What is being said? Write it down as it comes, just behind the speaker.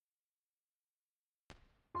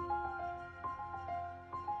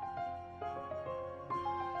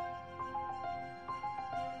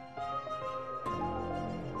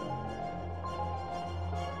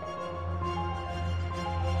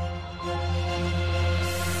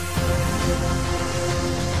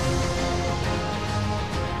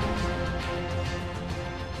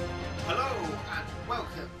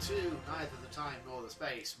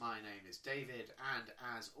case, my name is David, and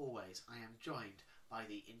as always, I am joined by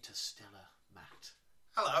the interstellar Matt.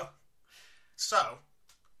 Hello. So,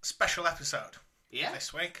 special episode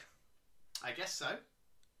this week. I guess so.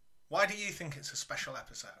 Why do you think it's a special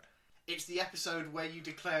episode? It's the episode where you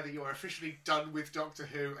declare that you're officially done with Doctor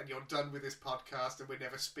Who and you're done with this podcast and we're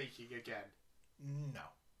never speaking again. No.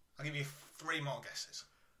 I'll give you 3 more guesses.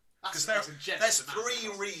 Because there's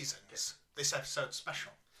 3 reasons this episode's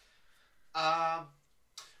special.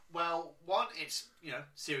 Well, 1, it's,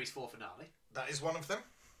 Series 4 finale. That is one of them.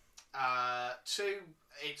 2,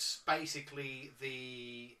 it's basically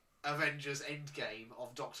the Avengers Endgame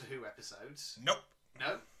of Doctor Who episodes. Nope.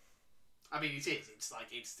 No? I mean, it is.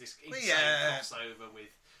 It's this insane crossover with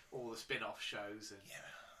all the spin-off shows. And... Yeah,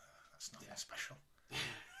 that's nothing special.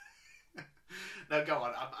 No, go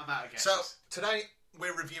on. I'm out of guesses. So, today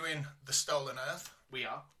we're reviewing The Stolen Earth. We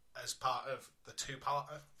are. As part of the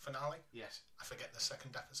 2-parter finale. Yes. I forget the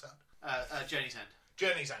second episode. Journey's End.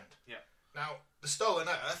 Journey's End. Yeah. Now, The Stolen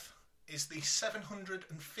Earth is the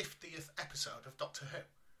 750th episode of Doctor Who.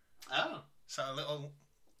 Oh. So a little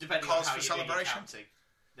Depending cause on how for celebration.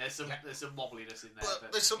 There's some wobbliness in there.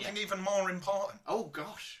 But there's something even more important. Oh,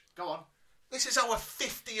 gosh. Go on. This is our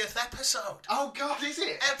 50th episode. Oh, God, is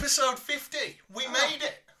it? Episode 50. We made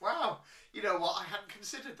it. Wow. You know what? I hadn't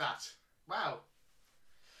considered that. Wow.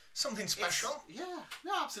 Something special.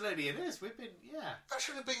 No, absolutely it is. We've been, That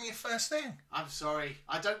should have been your first thing. I'm sorry.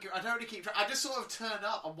 I don't really keep track. I just sort of turn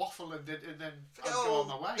up and waffle and then I'll go on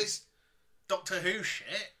my way. This Doctor Who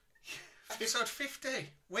shit. Episode 50.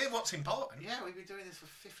 We're what's important. Yeah, we've been doing this for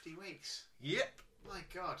 50 weeks. Yep. My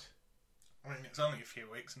God. I mean, it's only a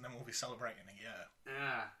few weeks and then we'll be celebrating a year.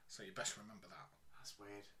 Yeah. So you best remember that. That's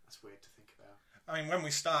weird. That's weird to think about. I mean, when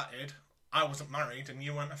we started, I wasn't married and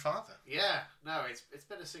you weren't a father. Yeah. No, it's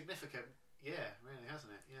been a significant year, really,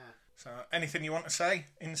 hasn't it? Yeah. So, anything you want to say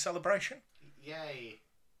in celebration? Yay.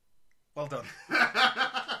 Well done.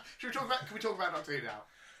 Can we talk about Doctor Who now?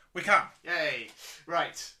 We can. Yay.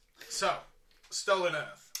 Right. So, Stolen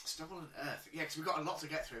Earth. Stolen Earth. Yeah, because we've got a lot to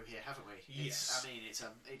get through here, haven't we? Yes.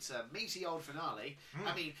 It's a meaty old finale.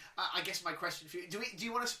 I mean, I guess my question for you... Do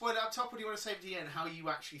you want to spoil it up top, or do you want to save it to the end how you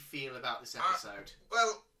actually feel about this episode?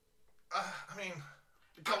 I mean...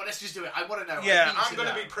 Come on, let's just do it. I want to know. Yeah, I'm going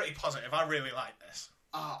to be pretty positive. I really like this.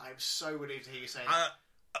 Oh, I'm so relieved to hear you say that.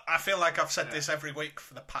 I feel like I've said this every week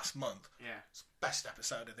for the past month. Yeah. It's the best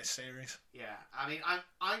episode of this series. Yeah. I mean,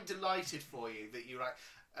 I'm delighted for you that you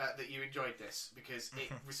that you enjoyed this, because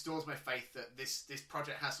it restores my faith that this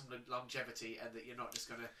project has some longevity and that you're not just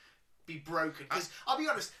going to be broken. Because I'll be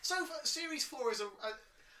honest, so far, Series 4 is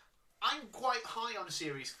I'm quite high on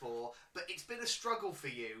Series 4, but it's been a struggle for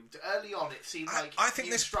you. Early on, it seemed like I think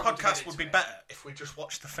this podcast would be better if we just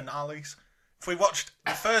watched the finales. If we watched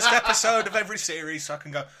the first episode of every series, so I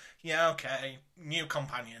can go, yeah, okay, new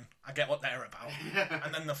companion, I get what they're about,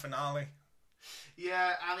 and then the finale.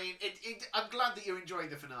 Yeah, I mean, I'm glad that you enjoyed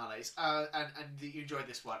the finales, and that you enjoyed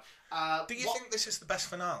this one. Do you think this is the best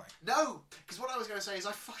finale? No, because what I was going to say is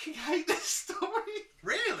I fucking hate this story.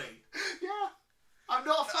 Really? Yeah. I'm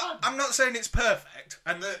not a fan. I'm not saying it's perfect,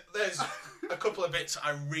 and there's a couple of bits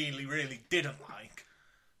I really, really didn't like.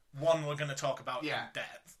 One we're going to talk about in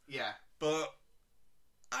depth. Yeah. But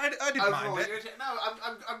I didn't mind it. No,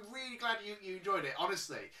 I'm really glad you enjoyed it.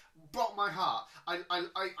 Honestly, brought my heart.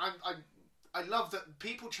 I love that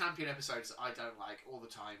people champion episodes that I don't like all the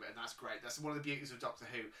time, and that's great. That's one of the beauties of Doctor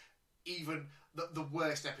Who. Even the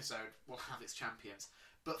worst episode will have its champions.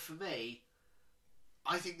 But for me,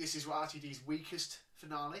 I think this is RTD's weakest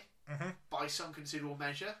finale by some considerable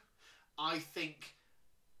measure. I think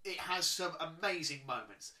it has some amazing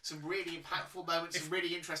moments, some really impactful moments, some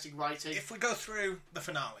really interesting writing. If we go through the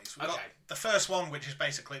finales, we've got the first one, which is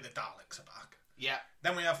basically the Daleks are back. Yeah.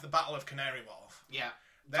 Then we have the Battle of Canary Wharf. Yeah.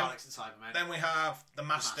 Daleks and Cybermen. Then we have the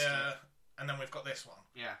Master, and then we've got this one.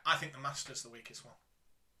 Yeah. I think the Master's the weakest one.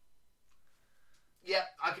 Yeah,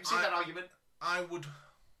 I can see that argument. I would...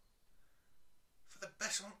 For the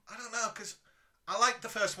best one, I don't know, because I liked the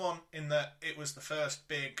first one in that it was the first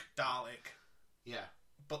big Dalek. Yeah.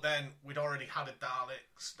 But then we'd already had a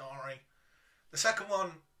Dalek story. The second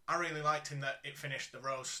one I really liked in that it finished the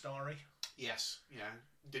Rose story. Yes, yeah.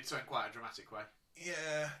 Did so in quite a dramatic way.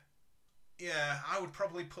 Yeah, I would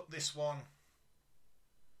probably put this one...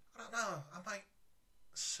 I don't know, I might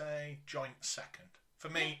say joint second. For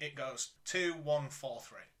me, it goes 2, 1, 4,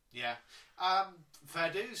 3. Yeah.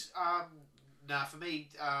 Fair dues. For me,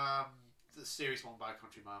 the Series 1 by a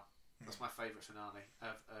country mile. That's my favourite finale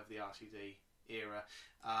of the RTD era.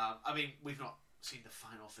 I mean, we've not seen the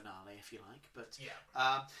final finale, if you like, but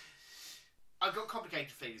I've got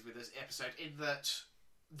complicated feelings with this episode in that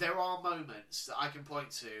there are moments that I can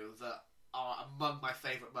point to that are among my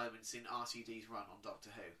favourite moments in RTD's run on Doctor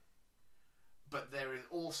Who. But there is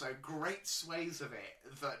also great swathes of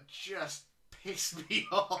it that just piss me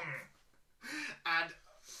off. And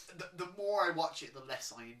the more I watch it, the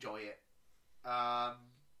less I enjoy it.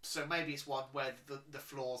 So maybe it's one where the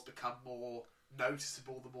flaws become more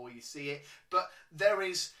noticeable the more you see it. But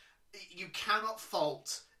you cannot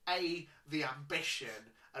fault A, the ambition,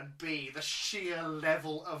 and B, the sheer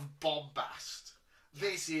level of bombast.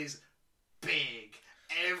 This is big.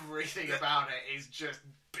 Everything about it is just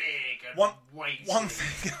big and weighty. One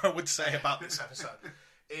thing I would say about this episode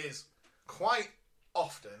is quite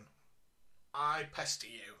often I pester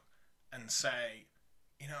you and say,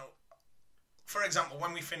 for example,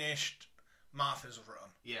 when we finished Martha's run,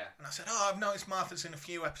 and I said, I've noticed Martha's in a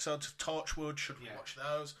few episodes of Torchwood, should we watch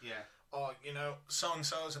those? Or,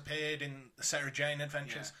 so-and-so's appeared in the Sarah Jane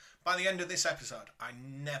Adventures. By the end of this episode, I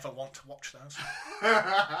never want to watch those.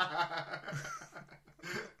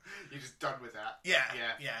 You're just done with that. Yeah,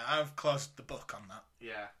 I've closed the book on that.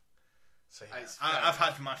 Yeah. So I've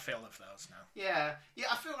had my fill of those now. Yeah,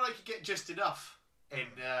 I feel like you get just enough in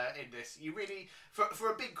this. You really,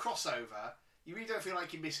 for a big crossover, you really don't feel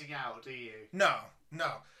like you're missing out, do you? No,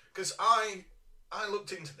 because I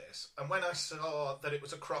looked into this, and when I saw that it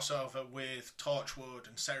was a crossover with Torchwood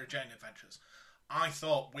and Sarah Jane Adventures, I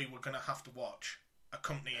thought we were going to have to watch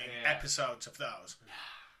accompanying episodes of those.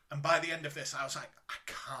 And by the end of this, I was like, I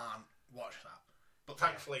can't watch that. But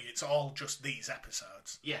thankfully, it's all just these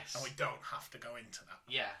episodes. Yes. And we don't have to go into that.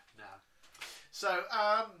 Yeah, no. So,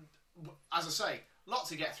 as I say, lot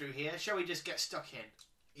to get through here. Shall we just get stuck in?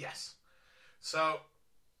 Yes. So,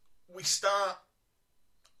 we start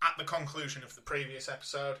at the conclusion of the previous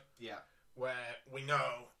episode. Yeah. Where we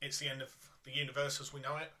know it's the end of the universe as we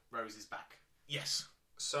know it. Rose is back. Yes.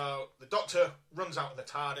 So, the Doctor runs out of the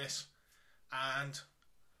TARDIS and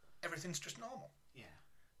everything's just normal. Yeah.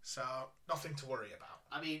 So, nothing to worry about.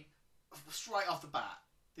 I mean, straight off the bat,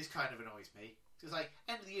 this kind of annoys me. It's like,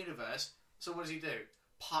 end of the universe, so what does he do?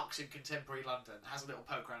 Parks in contemporary London, has a little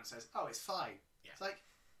poke around and says, oh, it's fine. Yeah. It's like,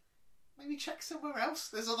 maybe check somewhere else.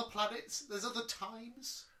 There's other planets, there's other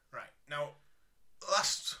times. Right. Now,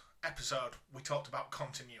 last episode, we talked about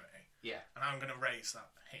continuity. Yeah. And I'm going to raise that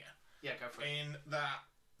here. Yeah, go for it. In that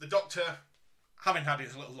the Doctor, having had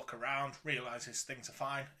his little look around, realises things are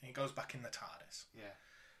fine, and he goes back in the TARDIS. Yeah.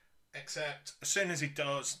 Except, as soon as he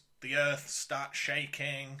does, the Earth starts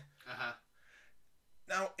shaking. Uh-huh.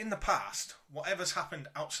 Now, in the past, whatever's happened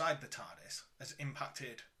outside the TARDIS has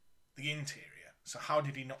impacted the interior. So how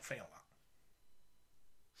did he not feel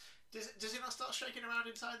that? Does he not start shaking around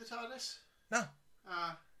inside the TARDIS? No.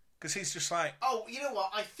 Because he's just like... Oh, you know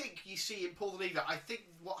what? I think you see him pull the lever. I think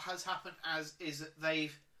what has happened is that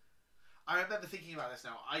they've... I remember thinking about this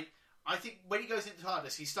now. I think when he goes into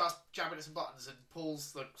TARDIS, he starts jabbing at some buttons and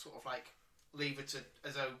pulls the sort of like lever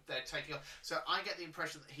as though they're taking off. So I get the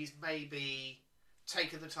impression that he's maybe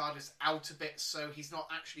taken the TARDIS out a bit, so he's not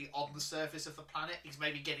actually on the surface of the planet. He's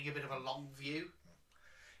maybe getting a bit of a long view.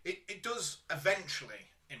 It does eventually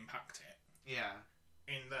impact it. Yeah.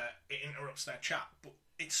 In that it interrupts their chat, but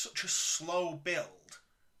it's such a slow build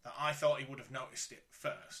that I thought he would have noticed it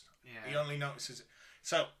first. Yeah. He only notices it.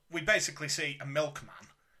 So we basically see a milkman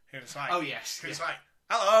who's like, oh yes, who's like,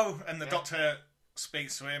 hello, and the Doctor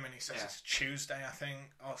speaks to him and he says it's Tuesday, I think,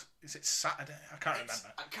 or is it Saturday? I can't remember.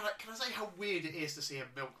 Can I say how weird it is to see a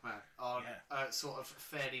milkman on a sort of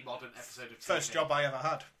fairly modern episode of TV? First job I ever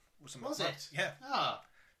had was a milkman. Was it? Yeah. Ah.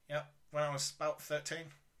 Yeah. When I was about 13,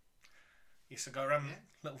 used to go around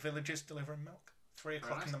little villages delivering milk. 3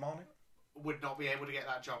 o'clock in the morning. Would not be able to get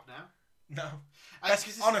that job now. No.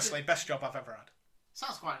 Honestly, best job I've ever had.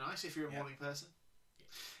 Sounds quite nice if you're a morning person.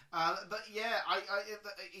 But yeah,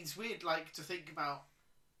 it's weird, like, to think about.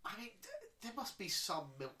 I mean, there must be some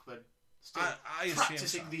milkmen still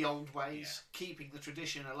practicing the old ways, keeping the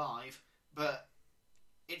tradition alive. But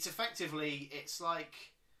it's effectively, it's like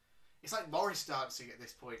Morris dancing at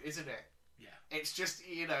this point, isn't it? Yeah. It's just,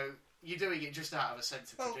 you're doing it just out of a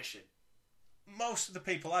sense of tradition. Most of the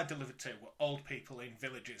people I delivered to were old people in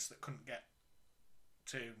villages that couldn't get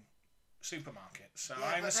to supermarkets. So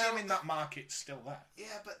I'm assuming that market's still there.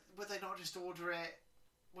 Yeah, but would they not just order it?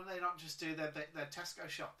 Would they not just do their Tesco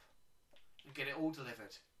shop and get it all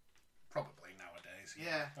delivered? Probably nowadays.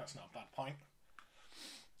 Yeah. That's not a bad point.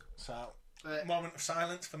 So, moment of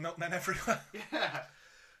silence for milkmen everywhere. Yeah.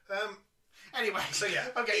 Anyway, so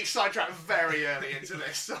I'm getting sidetracked very early into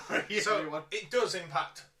this. Sorry, so everyone. It does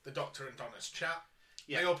impact the Doctor and Donna's chat.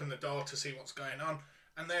 Yeah. They open the door to see what's going on,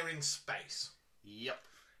 and they're in space. Yep.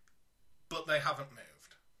 But they haven't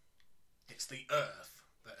moved. It's the Earth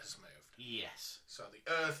that has moved. Yes. So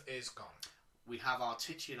the Earth is gone. We have our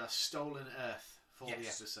titular stolen Earth for the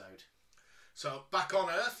Yes. episode. So back on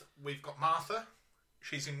Earth, we've got Martha.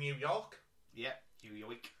 She's in New York. Yeah,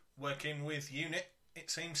 yoink. Working with UNIT,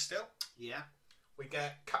 it seems still. Yeah, We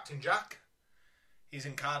get Captain Jack. He's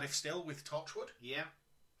in Cardiff still with Torchwood. yeah,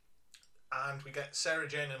 And we get Sarah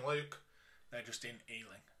Jane and Luke. They're just in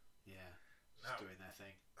Ealing. yeah. Now, Just doing their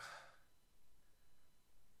thing.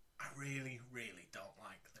 I really, really don't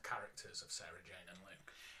like the characters of Sarah Jane and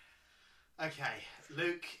Luke. Okay,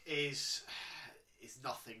 Luke is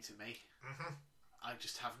nothing to me. Mm-hmm. I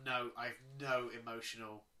just have no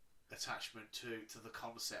emotional attachment to the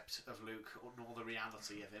concept of Luke nor the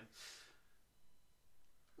reality of him.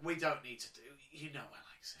 We don't need to do. You know, I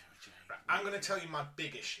like Sarah Jane. Right, I'm going to tell you my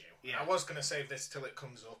big issue. Yeah. I was going to save this till it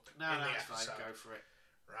comes up No, in the that's episode. fine. Go for it.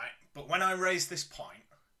 Right, but when I raise this point,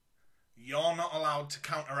 you're not allowed to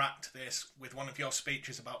counteract this with one of your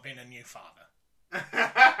speeches about being a new father.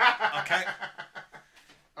 Okay?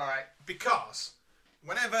 All right. Because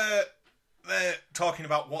whenever they're talking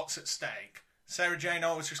about what's at stake, Sarah Jane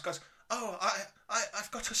always just goes, "Oh, I've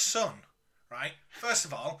got a son." Right? First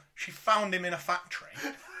of all, she found him in a factory.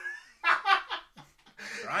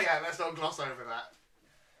 Right? Yeah, let's not gloss over that.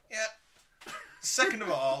 Yeah. Second of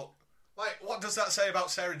all, like, what does that say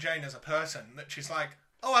about Sarah Jane as a person? That she's like,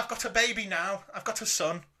 "Oh, I've got a baby now. I've got a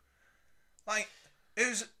son." Like,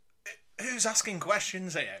 who's asking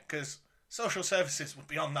questions here? Because social services would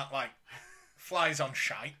be on that, like, flies on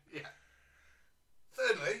shite. Yeah.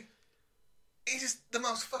 Thirdly, he's the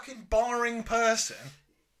most fucking boring person.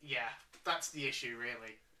 Yeah, that's the issue,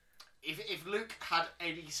 really. If Luke had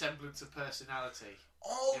any semblance of personality,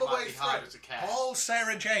 All it the might way be harder to through, care. all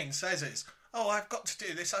Sarah Jane says is, "Oh, I've got to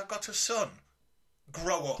do this. I've got a son.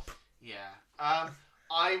 Grow up." Yeah.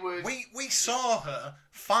 I would. We saw her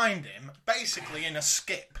find him basically in a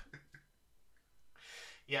skip.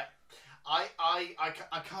 Yeah. I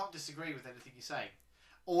can't disagree with anything you're saying.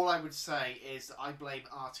 All I would say is that I blame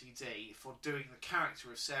RTD for doing the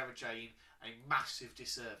character of Sarah Jane a massive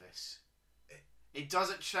disservice. It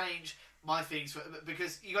doesn't change my feelings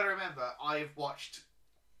because you got to remember I've watched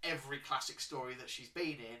every classic story that she's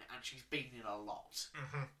been in, and she's been in a lot.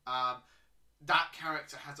 Mm-hmm. That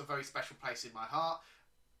character has a very special place in my heart.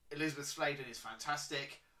 Elizabeth Sladen is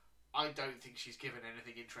fantastic. I don't think she's given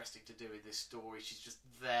anything interesting to do in this story. She's just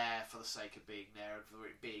there for the sake of being there and for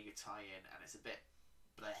it being a tie-in, and it's a bit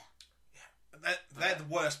bleh. Yeah, they're the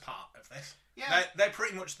worst part of this. Yeah. They're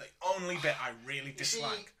pretty much the only bit I really You see,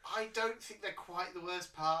 dislike. I don't think they're quite the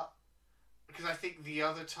worst part, because I think the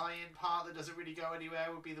other tie-in part that doesn't really go anywhere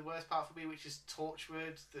would be the worst part for me, which is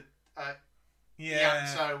Torchwood, the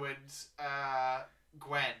Yanto and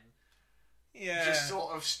Gwen. Yeah. Just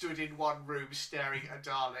sort of stood in one room staring at a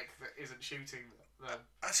Dalek that isn't shooting them.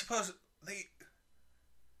 I suppose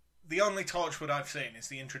the only Torchwood I've seen is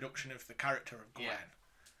the introduction of the character of Gwen.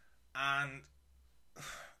 Yeah. And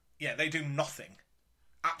yeah, they do nothing.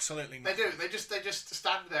 Absolutely They nothing. do. They just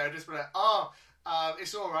stand there and just be like,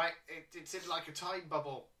 it's all right. It's in like a time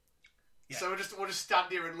bubble. Yeah. So we'll just stand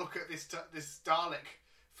here and look at this Dalek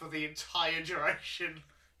for the entire duration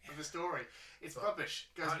of the story. It's rubbish.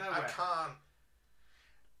 Goes nowhere. I can't.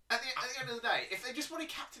 At the end of the day, if they just wanted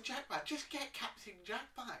Captain Jack back, just get Captain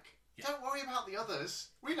Jack back. Yeah. Don't worry about the others.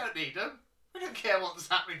 We don't need them. We don't care what's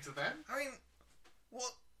happening to them. I mean,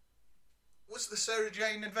 what was the Sarah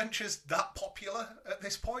Jane Adventures that popular at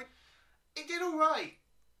this point? It did all right.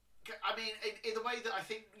 I mean, in the way that I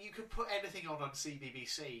think you could put anything on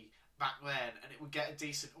CBBC back then, and it would get a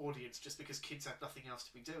decent audience just because kids had nothing else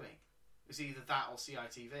to be doing. It was either that or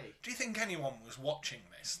CITV. Do you think anyone was watching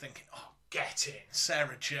this thinking, "Oh, get in,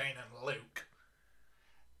 Sarah Jane and Luke"?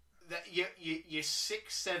 That your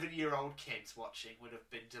 6-7-year-old kids watching would have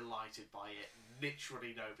been delighted by it.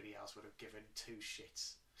 Literally nobody else would have given two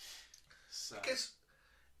shits. So, Because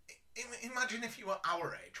imagine if you were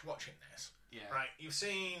our age watching this. yeah. Right, you've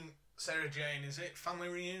seen Sarah Jane, is it Family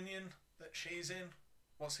Reunion that she's in?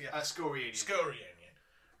 What's the episode? School reunion. School Reunion,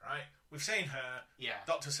 right? We've seen her. Yeah.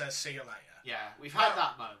 Doctor says, "See you later." Yeah, we've had Now,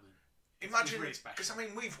 that moment. Imagine, really special. because I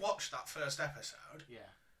mean, we've watched that first episode Yeah.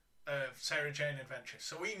 of Sarah Jane Adventures,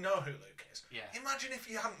 so we know who Luke is. Yeah. Imagine if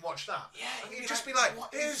you hadn't watched that. Yeah, and you'd you'd be just like, be like,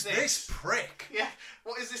 "What "Who's is this this?" prick?" Yeah.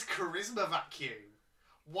 What is this charisma vacuum?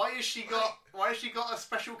 Why has she got a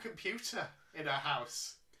special computer in her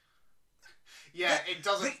house? Yeah, it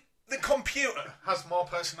doesn't. The computer has more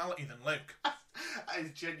personality than Luke. That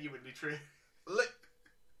is genuinely true.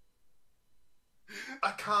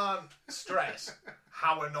 I can't stress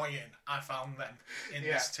how annoying I found them in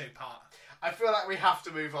this two-part. I feel like we have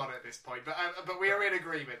to move on at this point, but we are in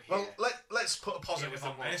agreement here. Well, let's put a positive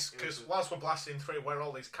on this, It because was whilst we're blasting through where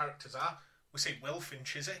all these characters are, we see Wilf in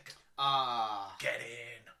Chiswick. Get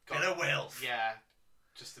in. Bit of Wilf. Yeah.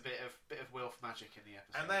 Just a bit of Wilf magic in the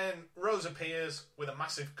episode. And then Rose appears with a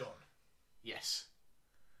massive gun. Yes.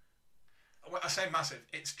 When I say massive,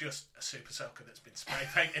 it's just a super soaker that's been spray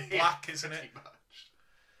painted black, isn't it? Much.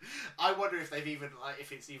 I wonder if they've even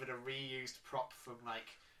if it's even a reused prop from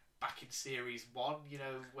back in series 1. You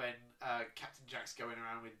know when Captain Jack's going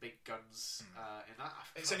around with big guns in that.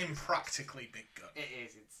 It's an impractically big gun. It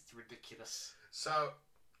is. It's ridiculous. So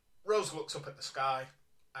Rose looks up at the sky,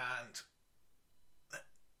 and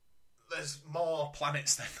there's more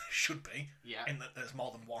planets than there should be. Yeah. In that there's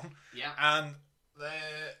more than one. Yeah. And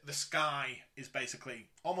the sky is basically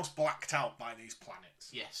almost blacked out by these planets.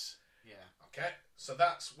 Yes. Yeah. Okay, so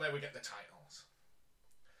that's where we get the titles.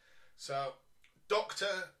 So, Doctor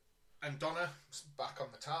and Donna back on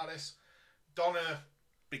the TARDIS. Donna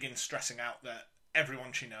begins stressing out that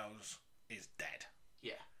everyone she knows is dead.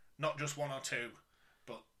 Yeah. Not just one or two,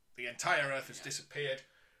 but the entire Earth has disappeared.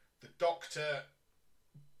 The Doctor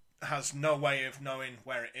has no way of knowing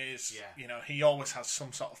where it is. Yeah. You know, he always has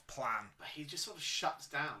some sort of plan. But he just sort of shuts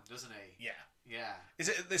down, doesn't he? Yeah. Yeah. Is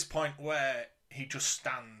it at this point where he just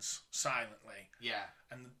stands silently? Yeah.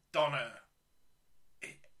 And Donna,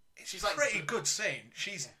 it's a pretty good scene.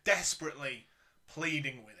 She's desperately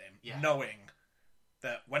pleading with him, knowing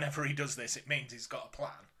that whenever he does this, it means he's got a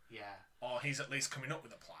plan. Yeah. Or he's at least coming up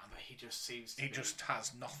with a plan. But he just seems to He just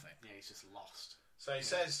has nothing. Yeah, he's just lost. So he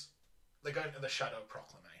says they're going to the Shadow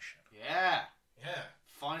Proclamation. Yeah. Yeah.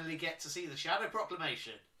 Finally get to see the Shadow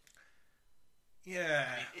Proclamation. Yeah.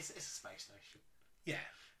 It's a space station. Yeah.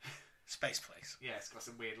 Space place. Yeah, it's got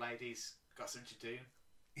some weird ladies. Got some Jadoon.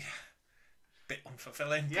 Yeah. Bit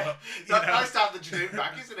unfulfilling. Yeah. But, nice to have the Jadoon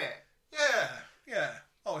back, isn't it? Yeah. Yeah.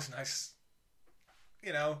 Always nice.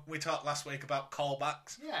 You know, we talked last week about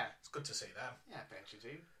callbacks. Yeah. It's good to see them. Yeah, a bit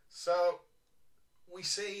of Jadoon. So, we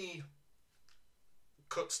see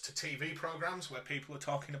cuts to TV programmes where people are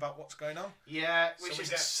talking about what's going on. Yeah, which is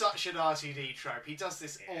such an RTD trope. He does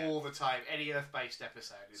this all the time. Any Earth-based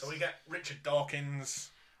episode. So we get Richard Dawkins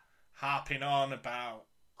harping on about...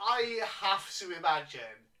 I have to imagine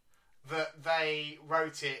that they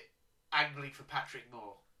wrote it angling for Patrick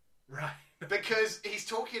Moore. Right. Because he's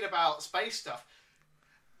talking about space stuff.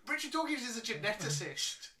 Richard Dawkins is a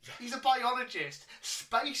geneticist. He's a biologist.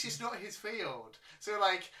 Space is not his field. So,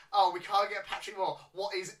 we can't get Patrick Moore.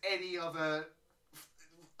 What is any other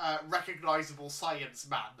recognisable science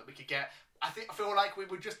man that we could get? I feel like we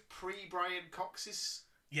were just pre-Brian Cox's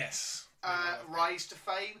rise to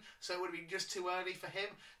fame, so it would have been just too early for him.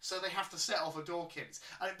 So they have to settle for Dawkins.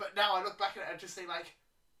 But now I look back at it and just think,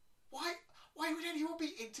 why would anyone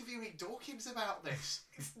be interviewing Dawkins about this?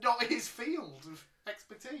 It's not his field of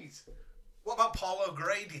expertise. What about Paul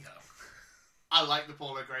O'Grady, though? I like the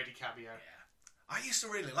Paul O'Grady cameo. Yeah. I used to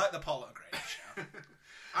really like the Paul O'Grady show.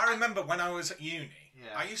 I remember when I was at uni,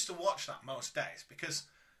 I used to watch that most days because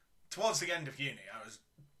towards the end of uni, I was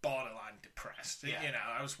borderline depressed. Yeah. You know,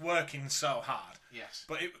 I was working so hard. Yes.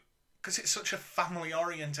 But because it's such a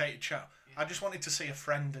family-orientated show, I just wanted to see a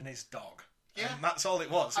friend and his dog. Yeah. And that's all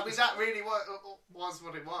it was. I mean, that really was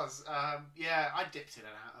what it was. I dipped in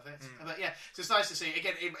and out of it. But yeah, so it's nice to see.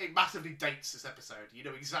 Again, it massively dates this episode. You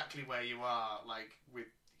know exactly where you are, with,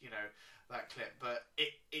 that clip. But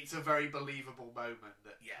it's a very believable moment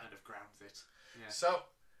that kind of grounds it. Yeah. So,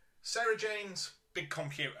 Sarah Jane's big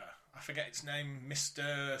computer, I forget its name,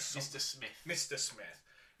 Mr. Smith. Mr. Smith.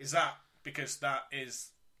 Is that because that is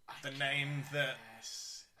the name that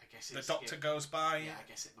the Doctor goes by? Yeah, I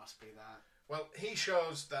guess it must be that. Well, he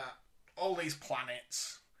shows that all these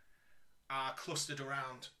planets are clustered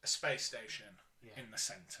around a space station in the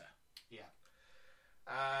centre. Yeah.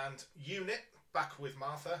 And Unit, back with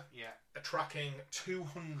Martha, are tracking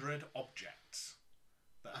 200 objects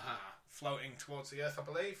that are floating towards the Earth, I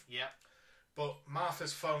believe. Yeah. But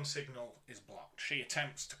Martha's phone signal is blocked. She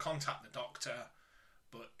attempts to contact the Doctor,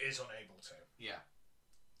 but is unable to. Yeah.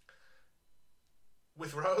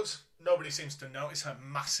 With Rose, nobody seems to notice her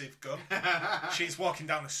massive gun. She's walking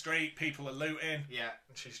down the street, people are looting. Yeah.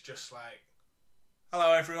 And she's just like,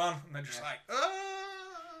 hello everyone. And they're just ah!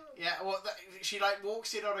 Yeah, well, she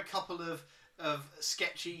walks in on a couple of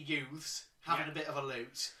sketchy youths having a bit of a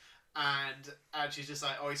loot. And she's just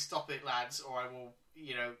like, oh, stop it, lads, or I will,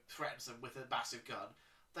 threatens them with a massive gun.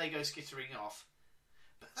 They go skittering off.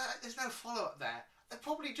 But there's no follow-up there. They're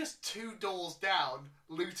probably just 2 doors down,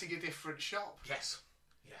 looting a different shop. Yes.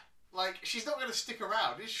 Yeah. She's not going to stick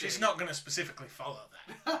around, is she? She's not going to specifically follow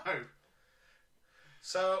that. No.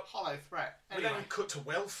 So hollow threat. we Anyway, then cut to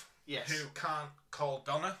Wilf, yes, who can't call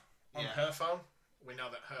Donna on Yeah. her phone. We know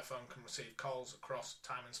that her phone can receive calls across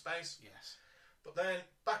time and space. yes, But then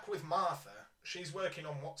back with Martha, she's working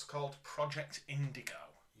on what's called Project Indigo.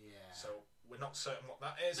 yeah. So we're not certain what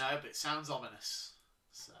that is. No, but it sounds ominous.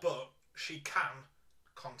 So. But she can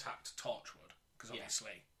contact Torchwood, because Yeah.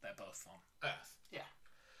 obviously they're both on Earth. Yeah.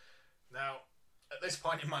 Now, at this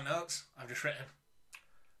point in my notes, I've just written,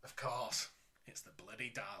 of course, it's the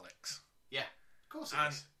bloody Daleks. Yeah, of course it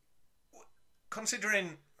And is.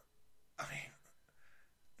 considering, I mean,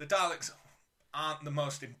 the Daleks aren't the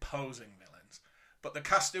most imposing villains, but the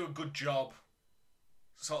cast do a good job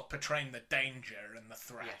sort of portraying the danger and the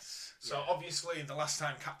threat. Yes. So yeah. obviously the last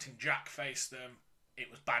time Captain Jack faced them,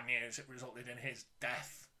 it was bad news. It resulted in his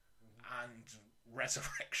death and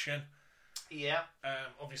resurrection. Yeah.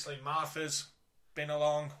 Obviously Martha's been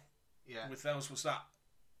along Yeah. with those. Was that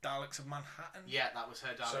Daleks of Manhattan? Yeah, that was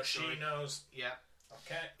her Dalek So story. she knows. Yeah.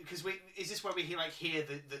 Okay. Because is this where we hear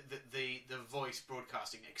the voice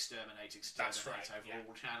broadcasting exterminate That's right, over yeah.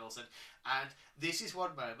 all channels, and this is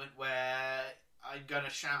one moment where I'm going to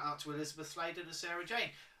shout out to Elizabeth Sladen and Sarah Jane.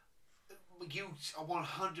 You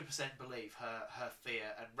 100% believe her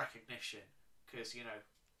fear and recognition, because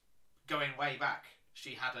going way back,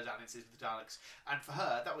 she had her dalliances with the Daleks, and for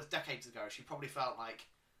her that was decades ago. She probably felt like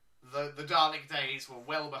the Dalek days were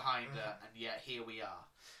well behind her, and yet here we are.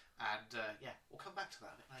 And we'll come back to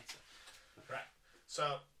that a bit later. Right.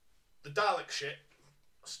 So the Dalek ship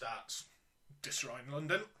starts destroying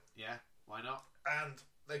London, Yeah, why not? and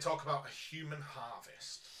they talk about a human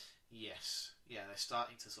harvest. Yes. Yeah, they're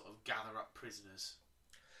starting to sort of gather up prisoners.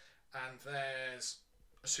 And there's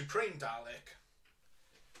a Supreme Dalek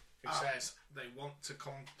who says they want to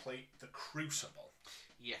complete the Crucible.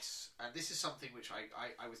 Yes, and this is something which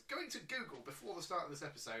I was going to Google before the start of this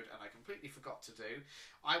episode, and I completely forgot to do.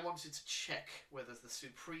 I wanted to check whether the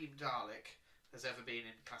Supreme Dalek has ever been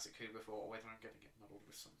in Classic Who before, or whether I'm getting it muddled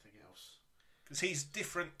with something else. Because he's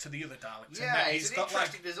different to the other Daleks. in Yeah, that he's an got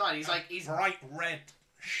interesting design. He's bright red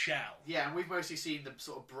shell. Yeah, and we've mostly seen the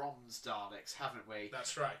sort of bronze Daleks, haven't we?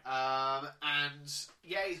 That's right. And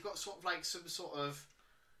yeah, he's got sort of like some sort of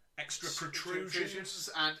Extra protrusions.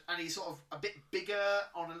 and he's sort of a bit bigger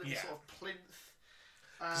on a little sort of plinth.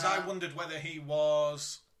 Because I wondered whether he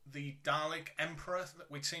was the Dalek Emperor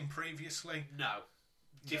that we'd seen previously. No.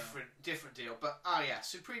 Different deal. But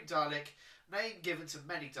Supreme Dalek, name given to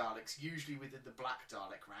many Daleks, usually within the black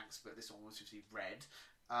Dalek ranks, but this one was usually red,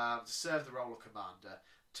 to serve the role of commander.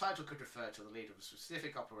 Title could refer to the leader of a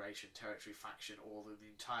specific operation, territory, faction, or the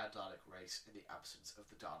entire Dalek race in the absence of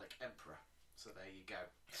the Dalek Emperor. So there you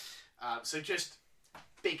go. So just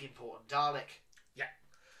big important Dalek. Yeah.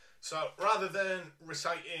 So rather than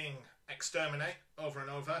reciting exterminate over and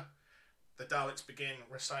over, the Daleks begin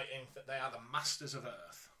reciting that they are the masters of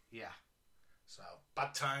Earth. Yeah. So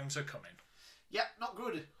bad times are coming. Yep, not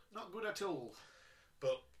good. Not good at all.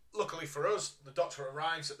 But luckily for us, the Doctor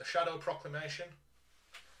arrives at the Shadow Proclamation.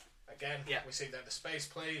 Again, we see there the Space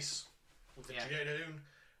Police with the Judoon.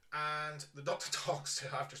 And the Doctor talks to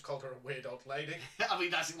her. I've just called her a weird old lady. I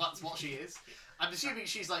mean, that's what she is. I'm assuming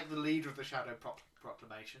she's like the leader of the Shadow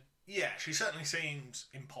Proclamation. Yeah, she certainly seems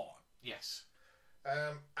important. Yes.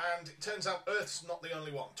 And it turns out Earth's not the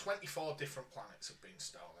only one. 24 different planets have been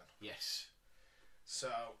stolen. Yes. So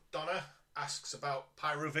Donna asks about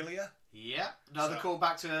Pyrovilia. Yeah. Another call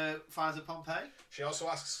back to Fires of Pompeii. She also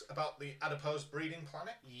asks about the adipose breeding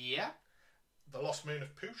planet. Yeah. The lost moon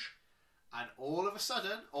of Poosh. And all of a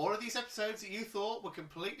sudden, all of these episodes that you thought were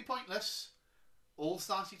completely pointless, all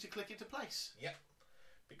starting to click into place. Yep.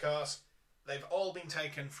 Because they've all been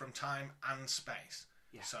taken from time and space.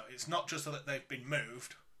 Yeah. So it's not just that they've been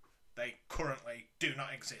moved, they currently do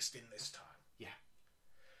not exist in this time. Yeah.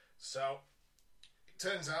 So it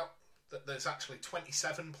turns out that there's actually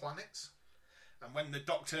 27 planets. And when the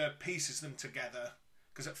Doctor pieces them together,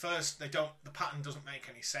 because at first the pattern doesn't make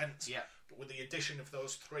any sense. Yeah. But with the addition of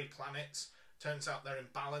those 3 planets, turns out they're in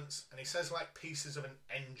balance, and he says like pieces of an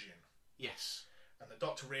engine. Yes. And the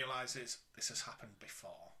Doctor realises this has happened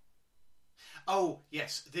before. Oh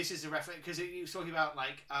yes, this is a reference because he was talking about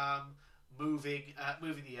like moving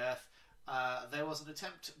the Earth. There was an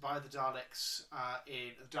attempt by the Daleks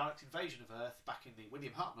in the Dalek invasion of Earth back in the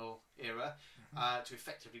William Hartnell era to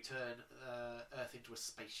effectively turn Earth into a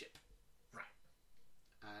spaceship. Right.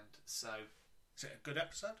 And so, is it a good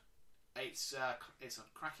episode? It's a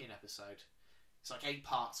cracking episode. It's like 8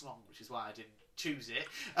 parts long, which is why I didn't choose it.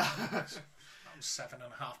 That was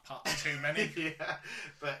 7.5 parts too many. Yeah,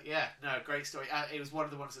 but great story. It was one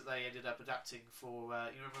of the ones that they ended up adapting for.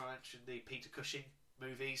 You remember I mentioned the Peter Cushing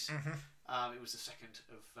movies. Mm-hmm. It was the second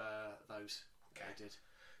of those that I did.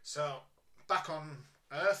 So, back on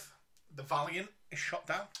Earth, the Valiant is shot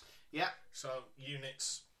down. Yeah. So,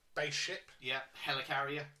 Unit's spaceship. Yeah,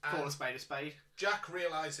 helicarrier. Call a spade a spade. Jack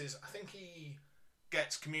realises, I think he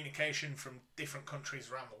gets communication from different countries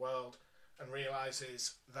around the world and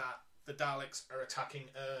realises that the Daleks are attacking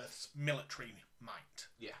Earth's military might.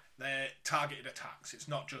 Yeah. They're targeted attacks. It's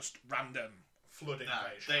not just random flood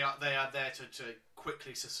invasion. They are there to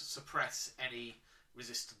quickly suppress any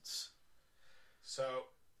resistance. So,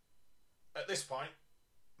 at this point,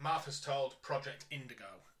 Martha's told Project Indigo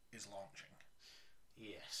is launching.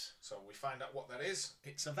 Yes. So we find out what that is.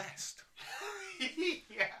 It's a vest.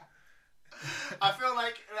 Yeah. I feel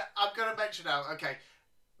like I'm going to mention now, okay,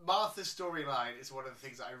 Martha's storyline is one of the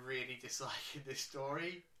things that I really dislike in this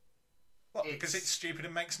story. What? Because it's stupid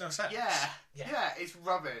and makes no sense? Yeah, it's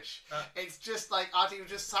rubbish. It's just like, Artie was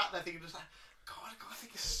just sat there thinking, just like, God, I've got to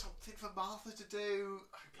think of something for Martha to do.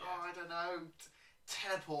 Oh, I don't know.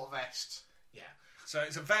 Teleport vest. Yeah. So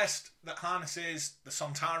it's a vest that harnesses the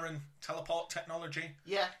Sontaran teleport technology.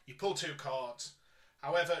 Yeah. You pull 2 cords.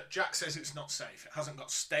 However, Jack says it's not safe. It hasn't got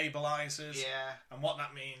stabilizers. Yeah. And what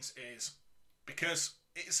that means is, because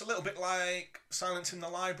it's a little bit like Silence in the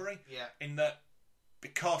Library. Yeah. In that,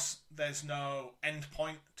 because there's no end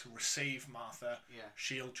point to receive Martha,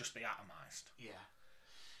 she'll just be atomised.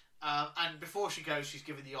 Yeah. And before she goes, she's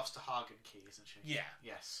given the Osterhagen key, isn't she? Yeah.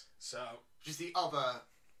 Yes. So, which is the other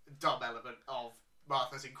dumb element of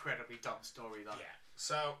Martha's incredibly dumb storyline. Yeah.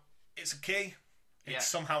 So, it's a key. It's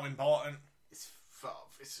somehow important.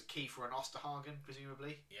 It's a key for an Osterhagen,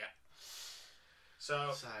 presumably. Yeah.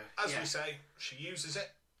 So as we say, she uses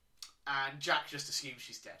it. And Jack just assumes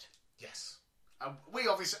she's dead. Yes. We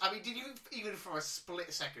obviously... I mean, did you even for a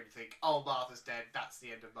split second think, oh, Martha's dead, that's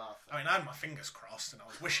the end of Martha? I mean, I had my fingers crossed and I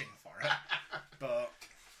was wishing for it. But,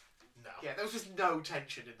 no. Yeah, there was just no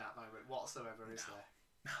tension in that moment whatsoever, is there?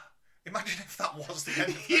 No. Imagine if that was the end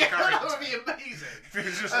of the character. character. That would be amazing. If it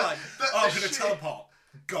was just like, I'm going to teleport.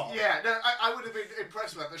 God. Yeah, no, I would have been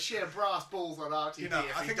impressed with that. The sheer brass balls on RTV. You know,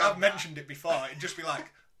 I think I've mentioned it before. It'd just be like,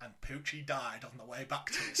 and Poochie died on the way back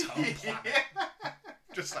to his home planet.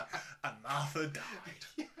 Just like, and Martha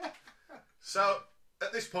died. So,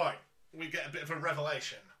 at this point, we get a bit of a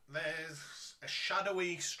revelation. There's a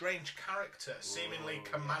shadowy, strange character seemingly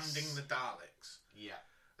commanding the Daleks. Yeah.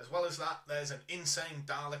 As well as that, there's an insane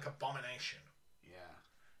Dalek abomination. Yeah.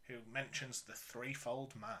 Who mentions the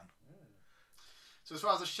threefold man. So as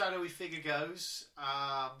far as the shadowy figure goes,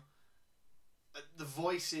 the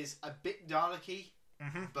voice is a bit Dalek-y,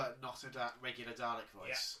 but not a regular Dalek voice.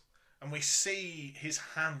 Yeah. And we see his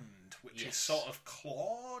hand, which is sort of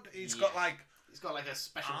clawed. He's got like a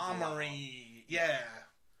special armory. Yeah.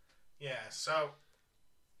 Yeah, so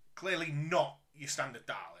clearly not your standard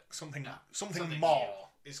Dalek. Something more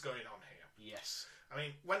is going on here. Yes. I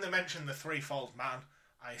mean, when they mentioned the threefold man,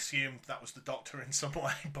 I assumed that was the Doctor in some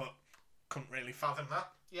way, but couldn't really fathom that.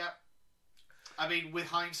 Yeah. I mean, with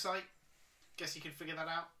hindsight, guess you can figure that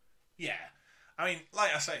out. Yeah. I mean,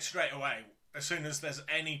 like I say, straight away, as soon as there's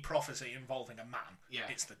any prophecy involving a man,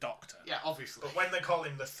 it's the Doctor. Yeah, obviously. But when they call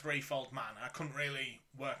him the threefold man, I couldn't really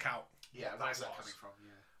work out where's that coming from,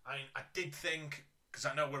 I mean, I did think, because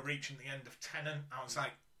I know we're reaching the end of Tennant, I was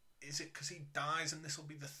like, is it because he dies and this will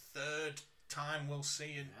be the third time we'll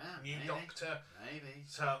see a new Doctor? Maybe.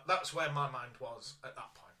 So that's where my mind was at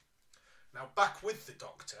that point. Now, back with the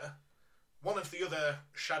Doctor, one of the other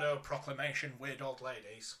Shadow Proclamation weird old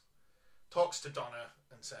ladies talks to Donna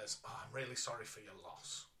and says, "Oh, I'm really sorry for your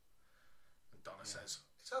loss." And Donna says,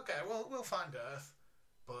 "It's okay, we'll find Earth."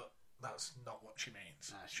 But that's not what she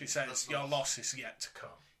means. She says, "Your loss is yet to come."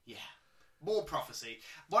 Yeah. More prophecy.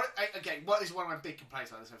 What is one of my big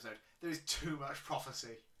complaints about this episode? There is too much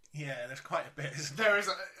prophecy. Yeah, there's quite a bit, isn't there? There is,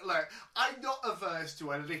 I'm not averse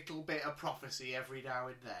to a little bit of prophecy every now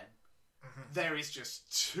and then. Mm-hmm. There is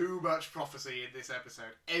just too much prophecy in this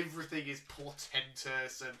episode. Everything is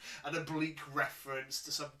portentous and an oblique reference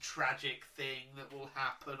to some tragic thing that will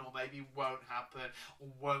happen or maybe won't happen or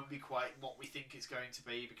won't be quite what we think it's going to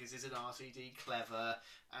be because isn't RTD clever,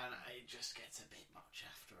 and it just gets a bit much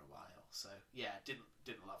after a while. So yeah,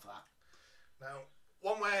 didn't love that. Now,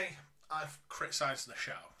 one way I've criticised the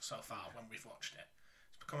show so far when we've watched it,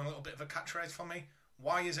 it's become a little bit of a catchphrase for me.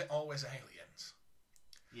 Why is it always aliens?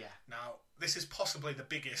 Yeah. Now, this is possibly the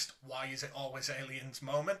biggest why is it always aliens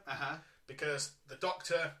moment. Because the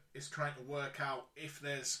Doctor is trying to work out if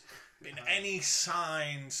there's been any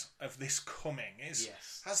signs of this coming.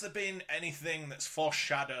 Has there been anything that's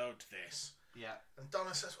foreshadowed this? Yeah. And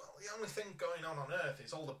Donna says, well, the only thing going on Earth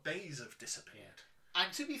is all the bays have disappeared.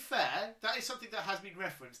 And to be fair, that is something that has been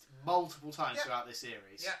referenced multiple times throughout this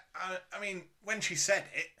series. Yeah, I mean, when she said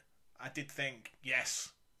it, I did think, yes,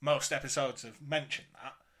 most episodes have mentioned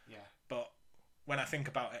that. Yeah. But when I think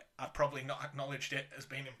about it, I've probably not acknowledged it as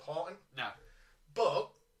being important. No. But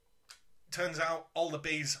turns out all the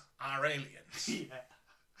bees are aliens. Yeah.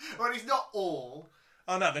 Well, it's not all.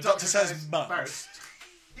 Oh no, the Doctor says most.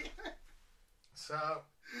 So,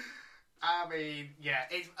 I mean, yeah.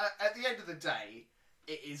 It's, at the end of the day,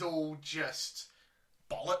 it is all just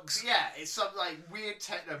bollocks. Yeah, it's some like weird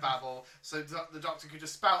techno babble. So the Doctor could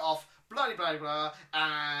just spout off blah blah blah,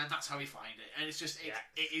 and that's how we find it. And it's just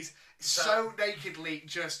it is so nakedly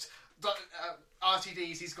just.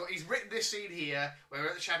 RTD's he's written this scene here where we're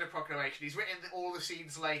at the Shadow Proclamation. He's written all the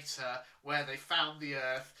scenes later where they found the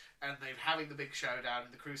Earth and they're having the big showdown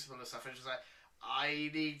in the Crucible and stuff. And it's just like, I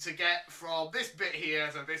need to get from this bit here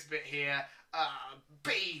to this bit here.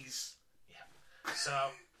 Bees. Yeah. So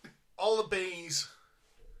all the bees.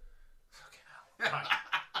 Fucking hell.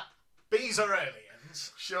 Right. Bees are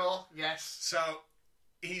aliens. Sure. Yes. So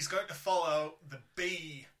he's going to follow the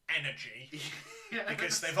bee energy.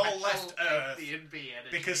 Because they've all left Earth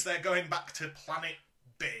because they're going back to planet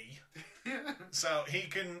B. So he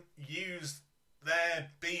can use their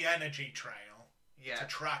B energy trail to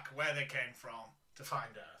track where they came from to find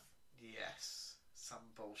Earth. Yes. Some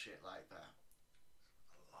bullshit like that.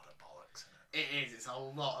 A lot of bollocks in it. It is. It's a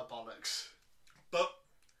lot of bollocks. But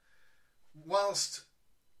whilst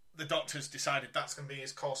the Doctor's decided that's going to be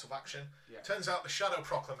his course of action, turns out the Shadow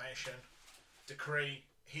Proclamation decree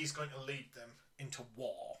he's going to lead them into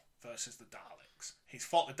war versus the Daleks. He's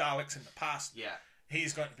fought the Daleks in the past. Yeah.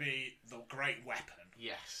 He's going to be the great weapon.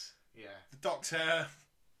 Yes. Yeah. The Doctor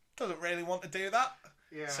doesn't really want to do that.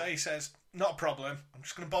 Yeah. So he says, not a problem. I'm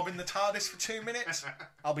just going to bob in the TARDIS for 2 minutes.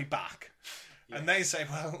 I'll be back. Yeah. And they say,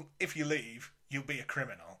 well, if you leave, you'll be a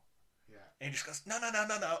criminal. Yeah. And he just goes, no.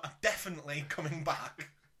 I'm definitely coming back.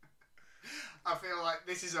 I feel like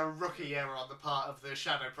this is a rookie error on the part of the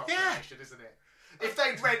Shadow Proclamation, isn't it? If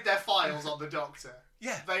they'd read their files on the Doctor,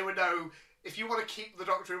 they would know if you want to keep the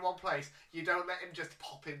Doctor in one place, you don't let him just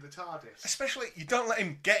pop in the TARDIS. Especially, you don't let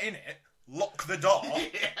him get in it, lock the door.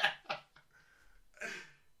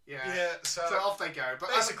 Yeah, so off they go. But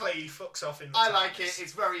basically, he fucks off in the I TARDIS. like it.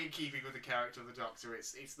 It's very in keeping with the character of the Doctor.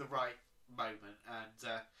 It's the right moment.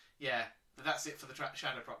 And, that's it for the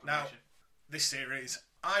Shadow Proclamation. Now, this series,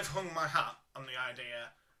 I've hung my hat on the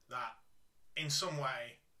idea that, in some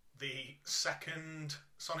way, the second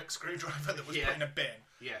sonic screwdriver that was put in a bin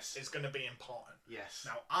is going to be important. Yes.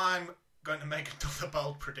 Now, I'm going to make another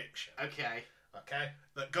bold prediction. Okay.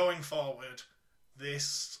 That going forward,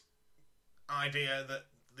 this idea that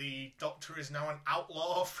the Doctor is now an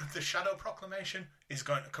outlaw from the Shadow Proclamation is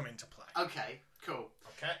going to come into play. Okay, cool.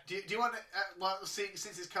 Okay. Do you want to, since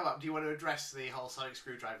it's come up, do you want to address the whole sonic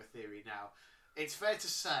screwdriver theory now? It's fair to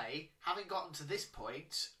say, having gotten to this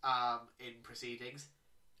point in proceedings,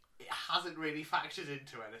 it hasn't really factored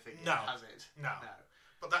into anything yet, has it? No.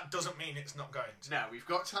 But that doesn't mean it's not going to. No, we've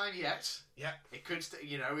got time yet. Yeah. It could,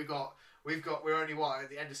 we're only at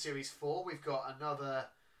the end of series 4. We've got another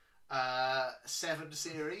 7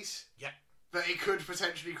 series. Yeah. That it could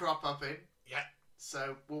potentially crop up in. Yeah.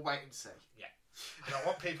 So we'll wait and see. Yeah. And I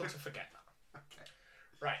want people to forget that. Okay.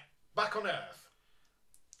 Right. Back on Earth,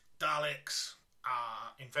 Daleks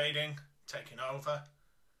are invading, taking over,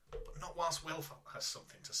 but not whilst Wilf has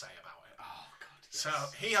something to say about it. Oh, God, yes. So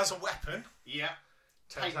he has a weapon. Yeah.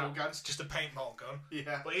 Paintball gun. It's just a paintball gun.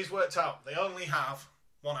 Yeah. But he's worked out they only have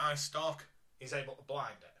one eye stalk. He's able to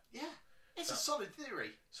blind it. Yeah. It's a solid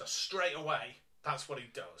theory. So straight away, that's what he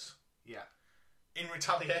does. Yeah. In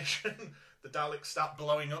retaliation, the Daleks start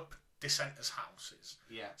blowing up dissenters' houses.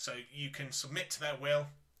 Yeah. So you can submit to their will,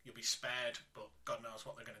 you'll be spared, but God knows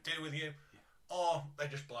what they're going to do with you. Yeah. Or they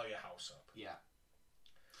just blow your house up. Yeah.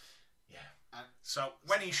 Yeah. And so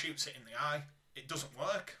when he shoots it in the eye, it doesn't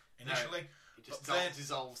work initially. No, it just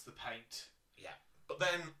dissolves the paint. Yeah. But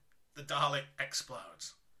then the Dalek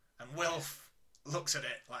explodes. And Wilf looks at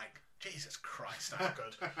it like, Jesus Christ, I'm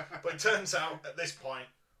good. But it turns out, at this point,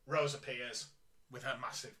 Rose appears with her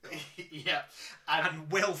massive gun. Yeah.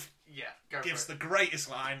 And Wilf gives the greatest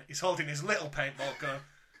line. He's holding his little paintball gun.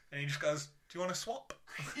 And he just goes, do you want to swap?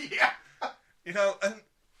 Yeah. You know, and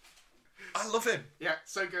I love him. Yeah,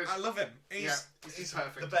 so good. I love him. He's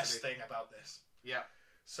perfect. The best thing about this. Yeah.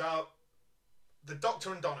 So, the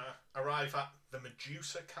Doctor and Donna arrive at the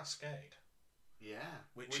Medusa Cascade. Yeah.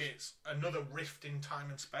 Which is another rift in time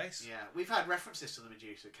and space. Yeah. We've had references to the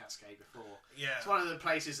Medusa Cascade before. Yeah. It's one of the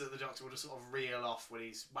places that the Doctor will just sort of reel off when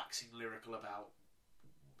he's waxing lyrical about,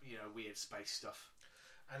 weird space stuff.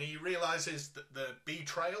 And he realises that the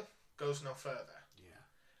betrayal goes no further. Yeah.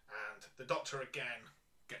 And the Doctor again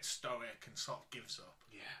gets stoic and sort of gives up.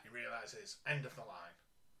 Yeah. He realises, end of the line.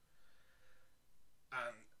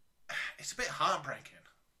 And it's a bit heartbreaking.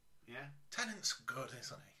 Yeah. Tennant's good,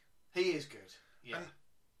 isn't he? He is good. Yeah. And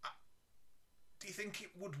do you think it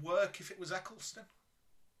would work if it was Eccleston?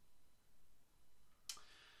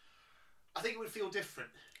 I think it would feel different.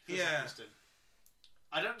 If it was Yeah. Eccleston.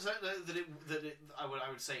 I don't know that it. I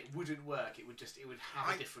would say it wouldn't work. It would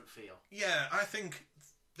have a different feel. Yeah, I think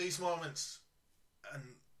these moments, and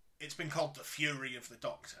it's been called the fury of the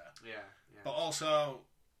Doctor. Yeah. But also,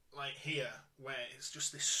 like here, where it's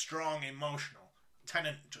just this strong emotional.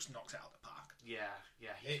 Tennant just knocks it out of the park. Yeah.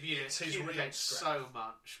 It's his real communicates strength. so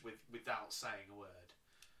much without saying a word.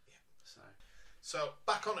 Yeah. So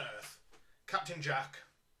back on Earth, Captain Jack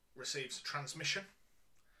receives a transmission,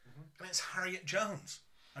 and it's Harriet Jones.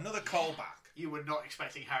 Another callback. You were not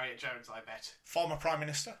expecting Harriet Jones, I bet. Former Prime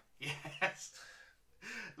Minister. Yes.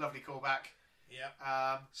 Lovely callback.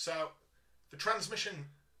 Yeah. So the transmission,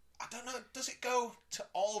 I don't know, does it go to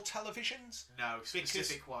all televisions? No,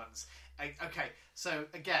 specific ones. Okay, so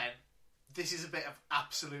again, this is a bit of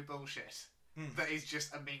absolute bullshit. That is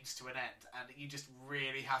just a means to an end, and you just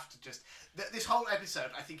really have to just this whole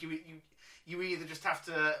episode. I think you either just have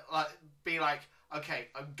to be like, okay,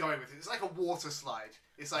 I'm going with it. It's like a water slide.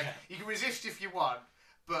 It's like you can resist if you want,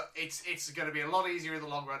 but it's going to be a lot easier in the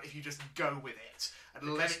long run if you just go with it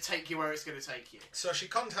and let it take you where it's going to take you. So she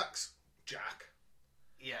contacts Jack.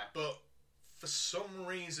 Yeah, but for some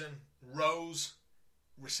reason, Rose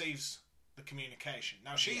receives the communication.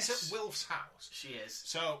 Now she's at Wilf's house. She is.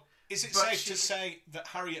 So is it safe to say that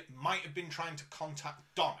Harriet might have been trying to contact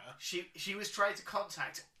Donna? She was trying to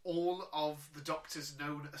contact all of the Doctor's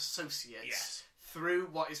known associates through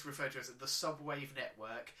what is referred to as the Subwave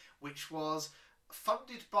Network, which was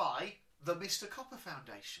funded by the Mr. Copper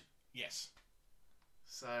Foundation. Yes.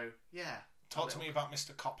 So, yeah. Talk to me about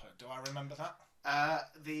Mr. Copper. Do I remember that?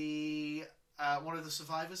 One of the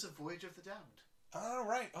survivors of Voyage of the Damned. Oh,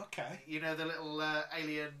 right, okay. You know, the little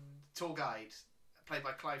alien tour guide played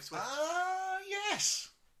by Clive Swift. Ah, yes.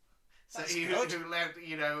 So who led,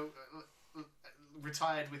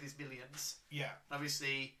 retired with his millions. Yeah.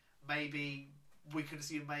 Obviously, maybe we could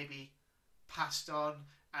assume passed on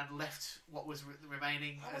and left what was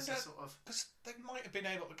remaining as a sort of... Because they might have been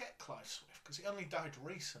able to get Clive Swift, because he only died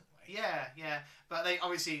recently. Yeah. But they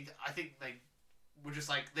obviously, I think they were just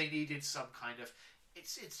like, they needed some kind of...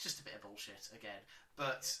 It's just a bit of bullshit, again.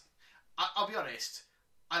 But I'll be honest,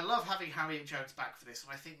 I love having Harriet Jones back for this,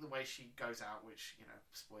 and I think the way she goes out, which,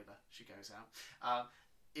 spoiler, she goes out,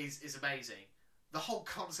 is amazing. The whole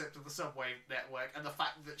concept of the Subway Network and the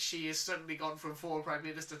fact that she has suddenly gone from former Prime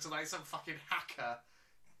Minister to like some fucking hacker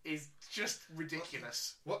is just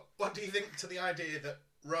ridiculous. What do you think to the idea that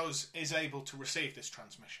Rose is able to receive this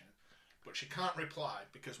transmission, but she can't reply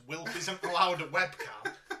because Wilf isn't allowed a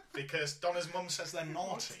webcam because Donna's mum says they're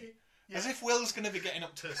naughty? Yeah. As if Will's going to be getting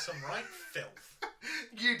up to some right filth.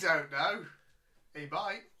 You don't know. He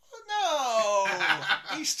might. No!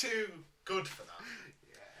 He's too good for that.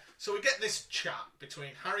 Yeah. So we get this chat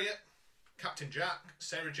between Harriet, Captain Jack,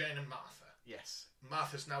 Sarah Jane and Martha. Yes.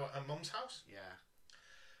 Martha's now at her mum's house. Yeah.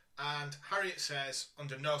 And Harriet says,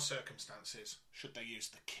 under no circumstances should they use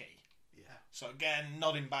the key. Yeah. So again,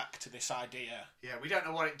 nodding back to this idea. Yeah, we don't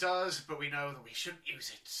know what it does, but we know that we shouldn't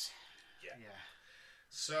use it. Yeah.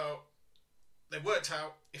 So they worked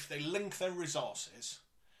out if they link their resources,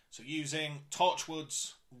 so using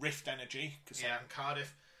Torchwood's Rift energy, because they're in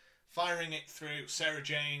Cardiff, firing it through Sarah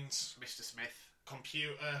Jane's Mr. Smith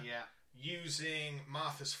computer, using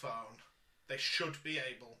Martha's phone, they should be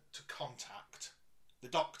able to contact the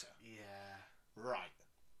Doctor. Yeah. Right.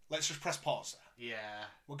 Let's just press pause there. Yeah.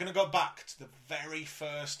 We're going to go back to the very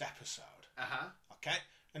first episode. Uh-huh. Okay?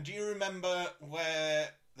 And do you remember where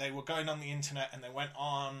they were going on the internet and they went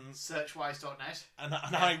on... Searchwise.net. And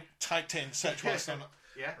I typed in searchwise.net.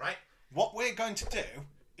 Yeah. Right? What we're going to do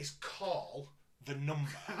is call the number.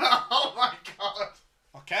 Oh my god!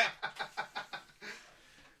 Okay?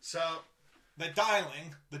 So, they're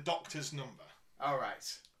dialing the Doctor's number.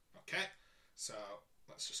 Alright. Okay? So,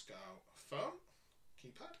 let's just go phone,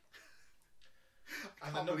 keypad.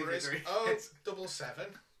 And the number is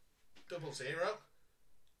 077 00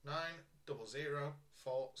 900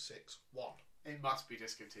 461. It must be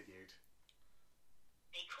discontinued.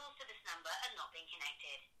 The calls to this number are not being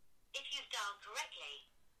connected. If you've dialed correctly,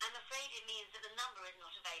 I'm afraid it means that the number is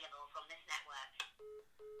not available from this network.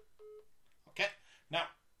 Okay, now,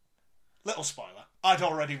 little spoiler, I'd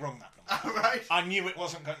already rung that number. Right. I knew it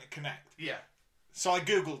wasn't going to connect. Yeah. So I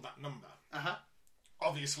googled that number. Uh-huh.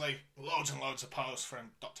 obviously loads and loads of posts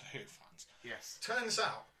from Doctor Who fans. Yes. Turns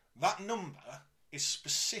out that number is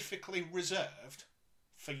specifically reserved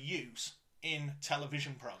for use in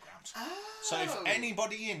television programmes. Oh. So if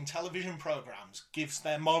anybody in television programmes gives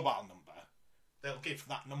their mobile number, they'll give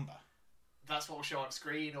that number. That's what will show on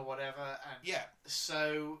screen or whatever. And Yeah.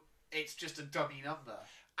 So it's just a dummy number.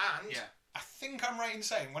 And I think I'm right in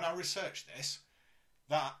saying, when I researched this,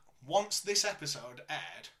 that once this episode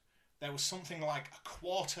aired, there was something like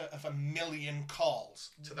 250,000 calls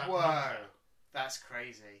to that number. That's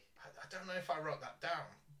crazy. I don't know if I wrote that down,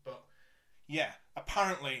 but yeah,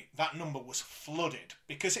 apparently that number was flooded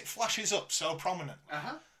because it flashes up so prominently.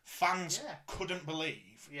 Fans couldn't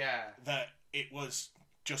believe that it was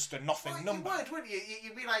just a nothing number. You would, wouldn't you?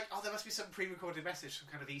 You'd be like, oh, there must be some pre-recorded message, some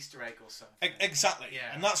kind of Easter egg or something. Exactly.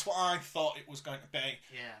 Yeah. And that's what I thought it was going to be.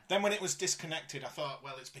 Yeah. Then when it was disconnected, I thought,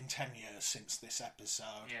 well, it's been 10 years since this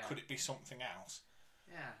episode. Yeah. Could it be something else?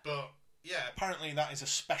 Yeah. But, yeah, apparently that is a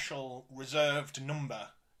special reserved number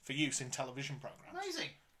for use in television programmes. Amazing.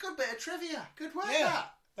 Good bit of trivia. Good work, Yeah.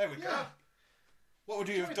 that. There we go. What would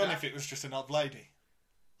you have done if it was just an old lady?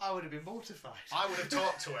 I would have been mortified. I would have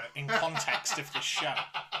talked to her in context of this show.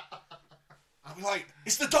 I'd be like,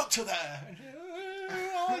 is the Doctor there? And she,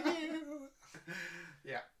 where are you?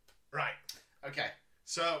 Yeah. Right. Okay.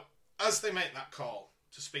 So, as they make that call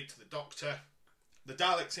to speak to the Doctor, the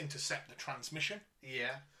Daleks intercept the transmission.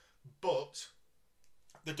 Yeah. But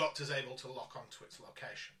the Doctor's able to lock onto its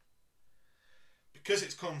location. Because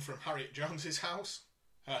it's come from Harriet Jones's house,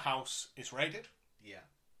 her house is raided. Yeah.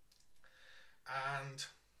 And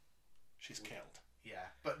she's killed. Yeah,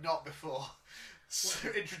 but not before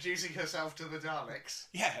introducing herself to the Daleks.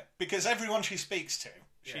 Yeah, because everyone she speaks to,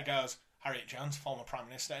 she goes, Harriet Jones, former Prime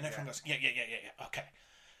Minister, and everyone goes, yeah, okay.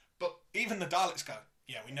 But even the Daleks go,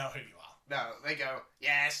 yeah, we know who you are. No, they go,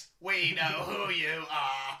 yes, we know who you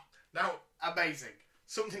are. Now, amazing.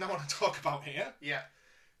 Something I want to talk about here. Yeah.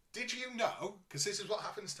 Did you know, because this is what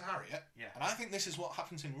happens to Harriet, and I think this is what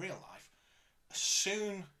happens in real life, as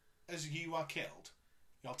soon as you are killed,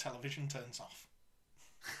 your television turns off.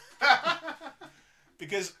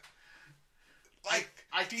 Because, like,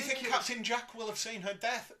 do you think Captain Jack will have seen her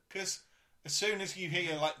death? Because as soon as you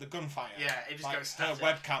hear, like, the gunfire, it just goes static.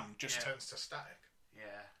 Her webcam just turns to static. Yeah.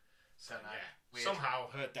 So, somehow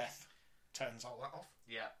her death turns all that off.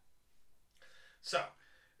 Yeah. So,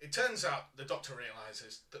 it turns out the Doctor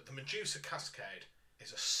realises that the Medusa Cascade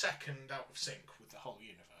is a second out of sync with the whole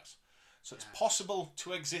universe. So it's possible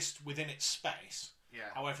to exist within its space,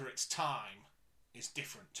 however its time is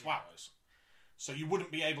different to ours. So you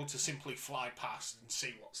wouldn't be able to simply fly past and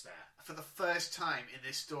see what's there. For the first time in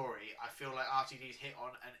this story, I feel like RTD's hit on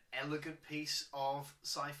an elegant piece of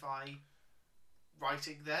sci-fi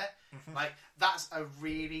writing there. Mm-hmm. Like, that's a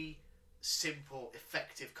really simple,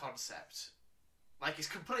 effective concept. Like, it's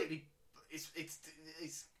completely...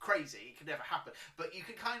 It's crazy. It could never happen. But you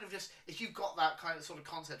can kind of just... If you've got that kind of sort of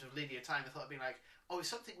concept of linear time, I thought it'd be like, oh, if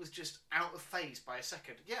something was just out of phase by a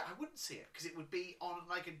second, I wouldn't see it, because it would be on,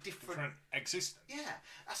 like, a different existence. Yeah,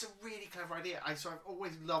 that's a really clever idea. So I've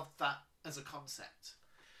always loved that as a concept.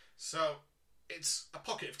 So, it's a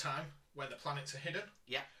pocket of time where the planets are hidden.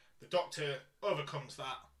 Yeah. The Doctor overcomes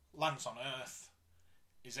that, lands on Earth,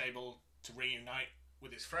 is able to reunite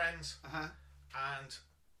with his friends, and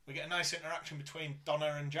we get a nice interaction between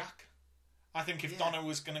Donna and Jack. I think if Donna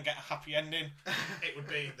was going to get a happy ending, it would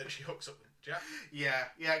be that she hooks up with Jack. Yeah,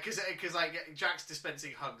 because like Jack's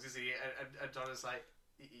dispensing hugs, isn't he? And Donna's like,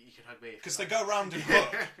 you can hug me. Because they go round and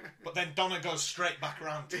hug, but then Donna goes straight back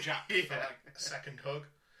around to Jack for like a second hug.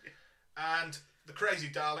 And the crazy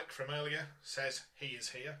Dalek from earlier says he is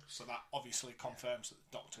here, so that obviously confirms that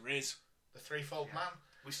the Doctor is the threefold man.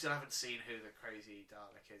 We still haven't seen who the crazy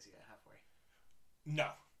Dalek is yet, have we? No.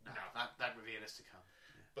 That reveal is to come.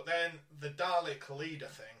 Yeah. But then the Dalek leader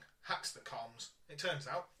thing hacks the comms. It turns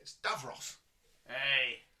out it's Davros.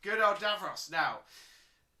 Hey, good old Davros. Now,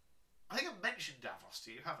 I think I've mentioned Davros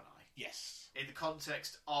to you, haven't I? Yes. In the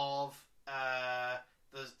context of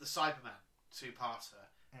the Cyberman two-parter,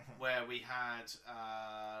 where we had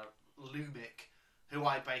Lumic, who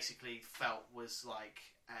I basically felt was like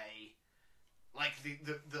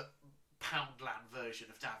the Poundland version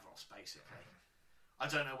of Davros, basically. I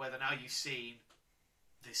don't know whether now you've seen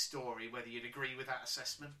this story, whether you'd agree with that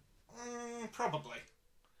assessment. Probably.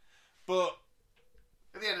 But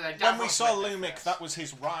at the end of the day, when we saw Lumic, that was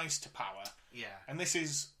his rise to power. Yeah. And this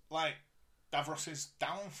is like Davros's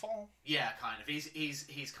downfall. Yeah, kind of.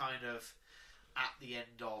 He's kind of at the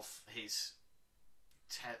end of his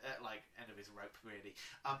end of his rope, really.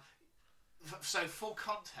 So, full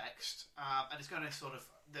context, and it's going to sort of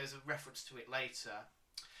there's a reference to it later.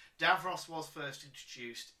 Davros was first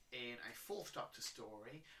introduced in a Fourth Doctor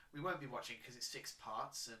story. We won't be watching because it's 6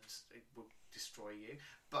 parts and it will destroy you.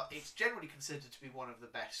 But it's generally considered to be one of the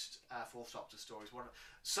best Fourth Doctor stories.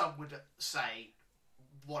 Some would say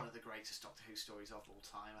one of the greatest Doctor Who stories of all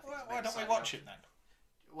time. I think Why don't we watch it then?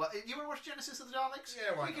 Well, you want to watch Genesis of the Daleks?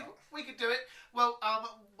 Yeah, why not? We could do it. Well, I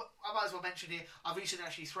might as well mention here, I've recently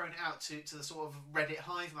actually thrown it out to the sort of Reddit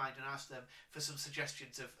hive mind and asked them for some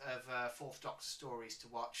suggestions of Fourth Doctor stories to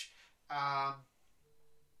watch.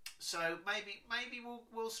 So maybe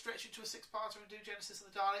we'll stretch it to a 6-parter and do Genesis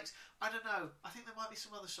of the Daleks. I don't know. I think there might be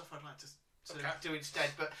some other stuff I'd like to do instead.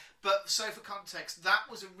 But so for context, that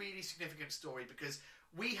was a really significant story because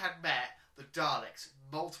we had met the Daleks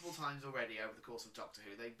multiple times already over the course of Doctor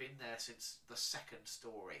Who. They've been there since the 2nd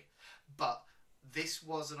story. But this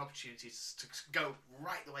was an opportunity to go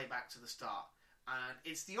right the way back to the start. And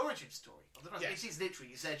it's the origin story of the Daleks. Yes. It is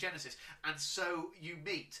literally, it's their genesis. And so you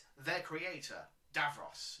meet their creator,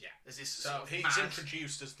 Davros. Yeah. As this so he's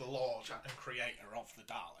introduced as the Lord and creator of the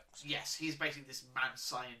Daleks. Yes, he's basically this mad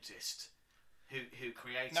scientist who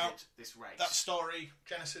created this race. That story,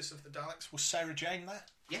 Genesis of the Daleks, was Sarah Jane there?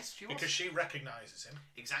 Yes, she was. Because she recognises him.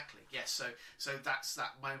 Exactly, yes. So that's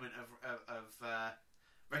that moment of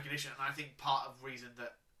recognition, and I think part of the reason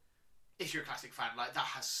that if you're a classic fan, like that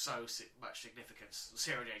has so much significance.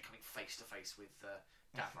 Sarah Jane coming face to face with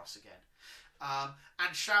Davros again.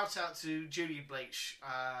 And shout out to Julian Bleach,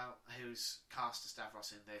 who's cast as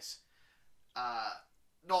Davros in this.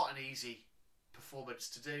 Not an easy performance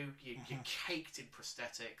to do. You're caked in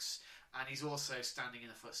prosthetics, and he's also standing in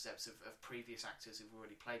the footsteps of previous actors who've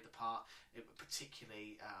already played the part,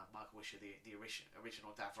 particularly Michael Wisher, the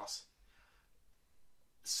original Davros.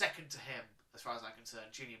 Second to him, as far as I'm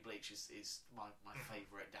concerned, Julian Bleach is my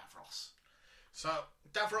favourite Davros. So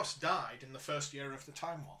Davros died in the first year of the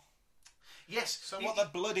Time War. Yes. So what the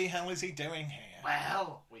bloody hell is he doing here?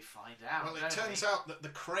 Well, we find out. Well, it turns out that the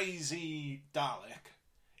crazy Dalek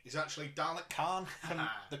is actually Dalek Khan from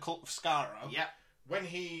the Cult of Skaro. Yep. When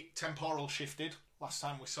he temporal shifted, last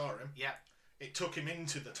time we saw him, yep, it took him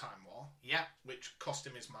into the Time War. Yep. Which cost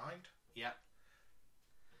him his mind. Yep.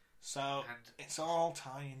 So it's all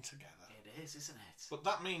tying together. It is, isn't it? But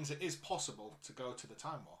that means it is possible to go to the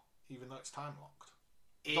Time War, even though it's time locked.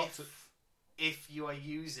 If you are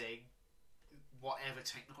using whatever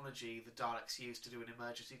technology the Daleks use to do an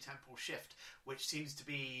emergency temporal shift, which seems to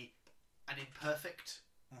be an imperfect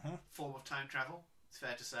form of time travel, it's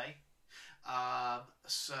fair to say.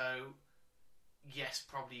 So, yes,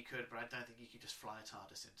 probably you could, but I don't think you could just fly a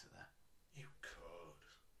TARDIS into there. You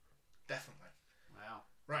could. Definitely. Wow.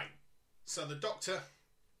 Right. So the Doctor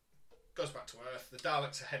goes back to Earth. The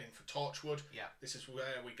Daleks are heading for Torchwood. Yeah. This is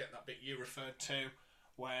where we get that bit you referred to,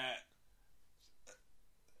 where,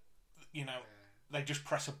 they just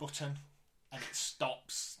press a button and it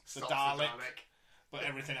stops the Dalek. But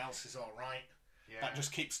everything else is all right. Yeah. That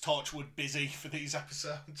just keeps Torchwood busy for these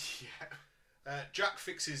episodes. Yeah. Jack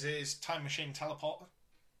fixes his time machine teleporter.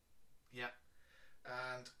 Yeah.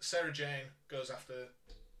 And Sarah Jane goes after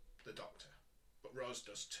the Doctor. But Rose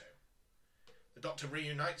does too. The Doctor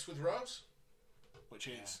reunites with Rose, which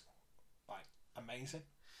is, amazing.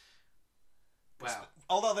 Well,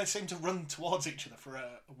 although they seem to run towards each other for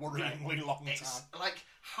a worryingly long time. Like,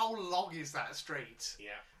 how long is that street?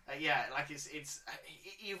 Yeah.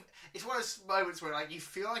 It's one of those moments where you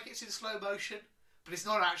feel like it's in slow motion, but it's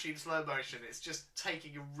not actually in slow motion. It's just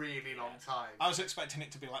taking a really long time. I was expecting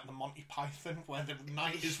it to be like the Monty Python, where the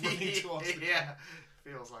knight is running towards it. Yeah,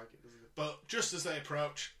 feels like it, doesn't it? But just as they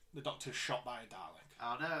approach, the Doctor's shot by a Dalek.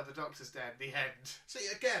 Oh no, the Doctor's dead. The end. See,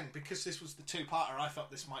 again, because this was the 2-parter, I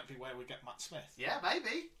thought this might be where we get Matt Smith. Yeah,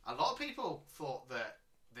 maybe. A lot of people thought that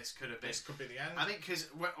this could have been. This could be the end. I think because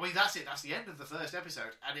that's it. That's the end of the first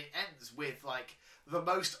episode, and it ends with the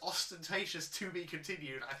most ostentatious to be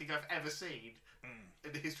continued I think I've ever seen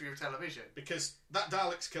in the history of television. Because that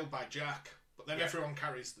Dalek's killed by Jack, but then everyone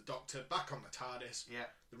carries the Doctor back on the TARDIS. Yeah.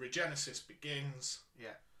 The regenesis begins.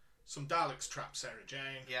 Yeah. Some Daleks trap Sarah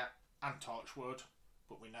Jane. Yeah. And Torchwood,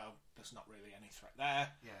 but we know there's not really any threat there.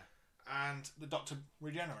 Yeah. And the Doctor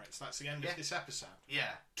regenerates. That's the end of this episode.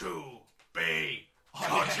 Yeah. To be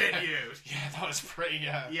continued. Yeah, that was pretty.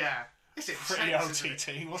 Yeah. It's pretty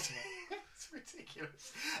OTT, wasn't it? It's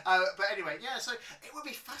ridiculous. But anyway, so it would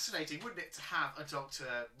be fascinating, wouldn't it, to have a Doctor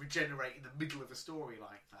regenerate in the middle of a story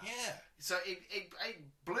like that? Yeah. So it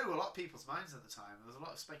blew a lot of people's minds at the time. There was a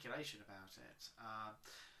lot of speculation about it.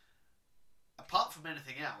 Apart from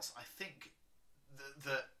anything else, I think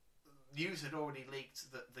that news had already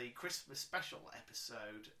leaked that the Christmas special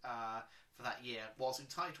episode for that year was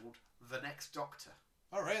entitled The Next Doctor.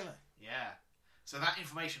 Oh, really? Yeah. So that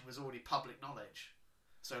information was already public knowledge.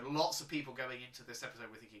 So lots of people going into this episode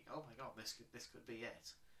were thinking, "Oh my god, this could be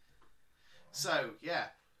it." So yeah,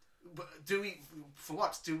 but do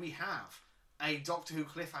we have a Doctor Who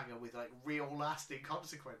cliffhanger with like real lasting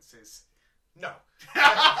consequences? No.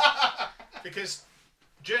 Because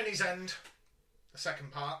Journey's End, the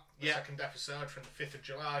second part, the second episode from the 5th of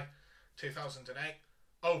July 2008,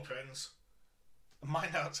 opens. My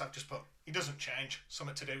notes I've just put, he doesn't change,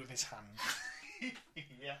 something to do with his hand.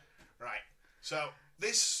 Yeah. Right. So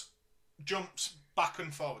this jumps back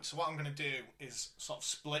and forward. So what I'm going to do is sort of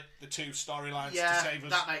split the two storylines to save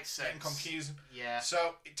us that makes sense. getting confusing. Yeah.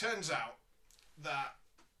 So it turns out that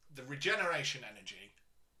the regeneration energy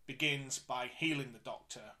begins by healing the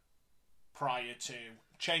Doctor prior to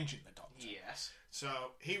changing the Doctor. Yes. So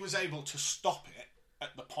he was able to stop it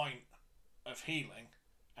at the point of healing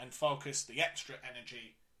and focus the extra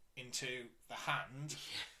energy into the hand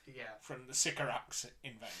Yeah. from the Sycorax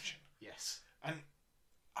invention. Yes. And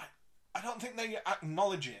I don't think they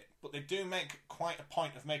acknowledge it, but they do make quite a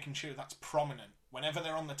point of making sure that's prominent whenever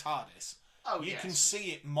they're on the TARDIS. Oh, You yes. can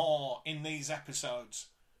see it more in these episodes.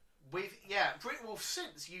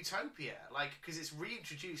 Since Utopia, like, because it's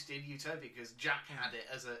reintroduced in Utopia because Jack had it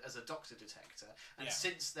as a Doctor detector, and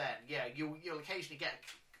since then, you'll occasionally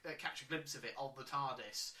catch a glimpse of it on the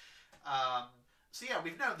TARDIS. So yeah,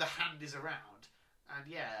 we've known the hand is around, and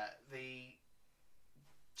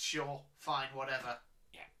fine, whatever.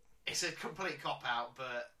 Yeah, it's a complete cop out,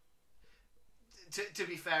 but to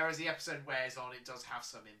be fair, as the episode wears on, it does have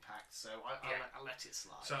some impact. So I'll let it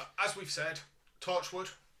slide. So as we've said, Torchwood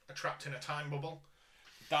are trapped in a time bubble.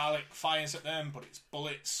 Dalek fires at them, but its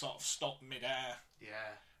bullets sort of stop mid-air.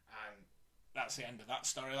 Yeah. And that's the end of that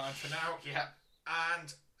storyline for now. Yeah.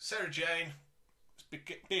 And Sarah Jane is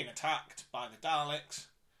being attacked by the Daleks,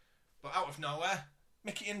 but out of nowhere,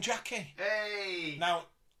 Mickey and Jackie. Hey! Now,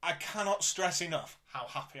 I cannot stress enough how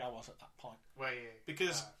happy I was at that point. Were you?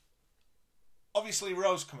 Because obviously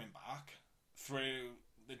Rose coming back through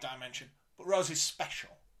the dimension, but Rose is special.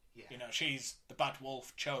 Yeah. You know, she's the bad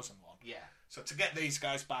wolf, chosen one. Yeah. So to get these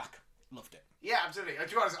guys back, loved it. Yeah, absolutely. To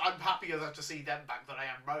be honest, I'm happier to see them back than I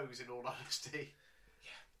am Rose, in all honesty.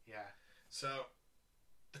 Yeah. Yeah. So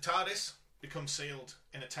the TARDIS becomes sealed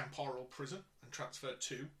in a temporal prison and transferred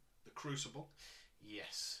to the Crucible.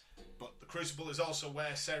 Yes. But the Crucible is also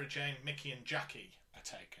where Sarah Jane, Mickey and Jackie are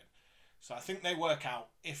taken. So I think they work out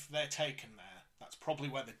if they're taken there, that's probably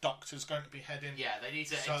where the Doctor's going to be heading. Yeah, they need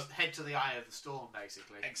to head to the eye of the storm,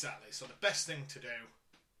 basically. Exactly. So the best thing to do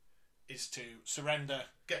is to surrender,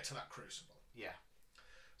 get to that Crucible. Yeah.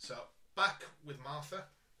 So back with Martha.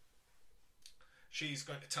 She's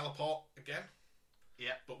going to teleport again.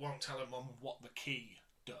 Yeah. But won't tell her mum what the key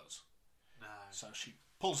does. No. So she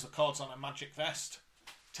pulls the cords on her magic vest,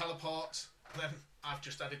 teleports, and then I've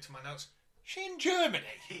just added to my notes, she in Germany?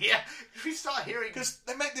 Yeah. We start hearing... Because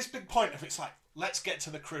they make this big point of it's like, let's get to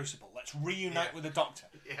the Crucible, let's reunite with the Doctor.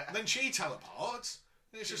 Yeah. And then she teleports,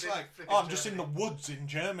 and it's just in like, flipping I'm just in Germany. the woods in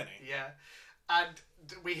Germany. Yeah. And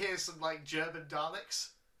we hear some, like, German Daleks,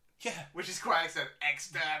 Yeah. which is quite excellent.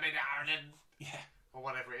 Exterminaren. Yeah. Or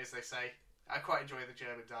whatever it is they say. I quite enjoy the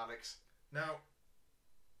German Daleks. Now,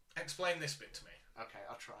 explain this bit to me. Okay,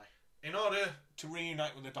 I'll try. In order to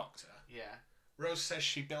reunite with the Doctor, Yeah. Rose says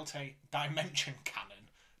she built a dimension cannon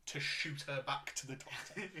to shoot her back to the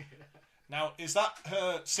Doctor. Now, is that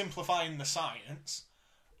her simplifying the science,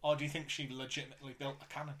 or do you think she legitimately built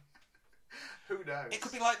a cannon? Who knows? It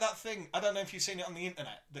could be like that thing, I don't know if you've seen it on the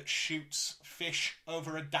internet, that shoots fish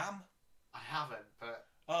over a dam. I haven't, but...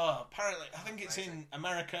 Oh, apparently, I think it's Amazing. in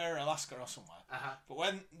America or Alaska or somewhere. Uh-huh. But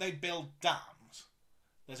when they build dams,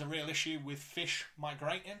 there's a real issue with fish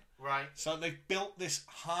migrating. Right. So they've built this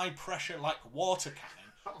high pressure, like, water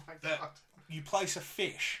cannon Oh my that god. you place a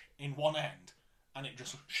fish in one end and it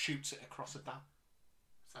just shoots it across a dam.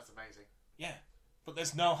 That's amazing. Yeah. But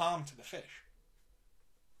there's no harm to the fish.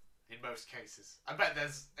 In most cases. I bet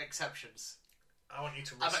there's exceptions. I want you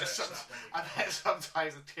to I bet, research that when we I go. bet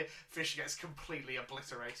sometimes a fish gets completely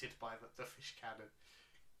obliterated by the fish cannon.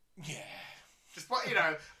 Yeah. Just one in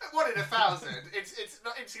 1,000. It's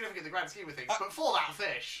not insignificant in the grand scheme of things, but for that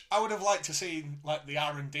fish, I would have liked to see, like, the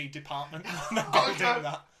R&D department when they're Oh, building no.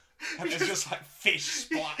 that. And there's just, like, fish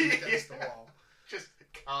splattered against the Yeah. wall. just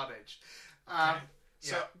carnage. Okay.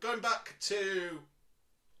 So, yeah. going back to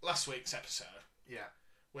last week's episode, Yeah.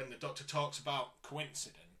 when the Doctor talks about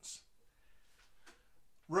coincidence,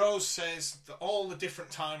 Rose says that all the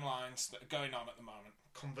different timelines that are going on at the moment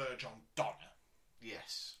converge on Donna.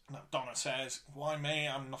 Yes. Now, Donna says, why me?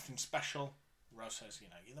 I'm nothing special. Rose says,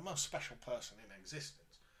 you're the most special person in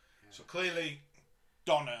existence. Yeah. So clearly,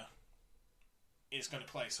 Donna is going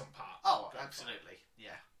to play some part. Oh, absolutely.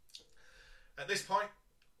 Yeah. At this point,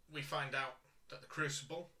 we find out that the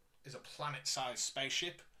Crucible is a planet-sized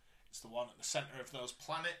spaceship. It's the one at the centre of those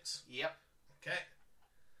planets. Yep. Okay.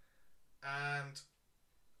 And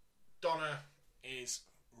Donna is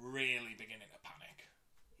really beginning to panic.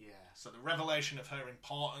 Yeah. So the revelation of her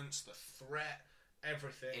importance, the threat,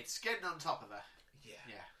 everything. It's getting on top of her. Yeah.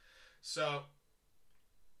 Yeah. So,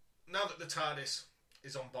 now that the TARDIS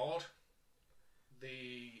is on board,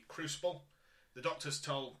 the Crucible, the Doctor's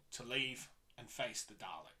told to leave and face the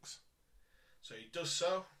Daleks. So he does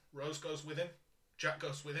so. Rose goes with him. Jack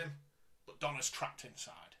goes with him. But Donna's trapped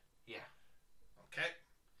inside. Yeah. Okay.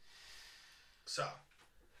 So,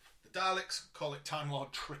 the Daleks call it Time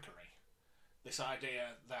Lord trickery. This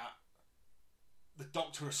idea that the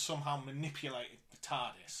Doctor has somehow manipulated the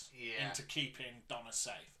TARDIS into keeping Donna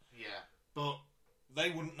safe. Yeah. But they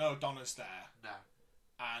wouldn't know Donna's there. No.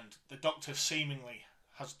 And the Doctor seemingly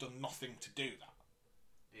has done nothing to do that.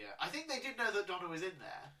 Yeah. I think they did know that Donna was in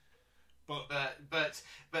there. But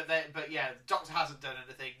yeah, the Doctor hasn't done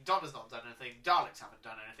anything. Donna's not done anything. Daleks haven't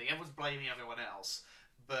done anything. Everyone's blaming everyone else.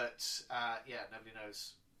 But nobody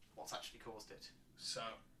knows what's actually caused it. So,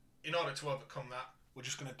 in order to overcome that, we're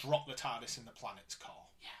just going to drop the TARDIS in the planet's core.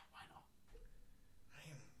 Yeah, why not? I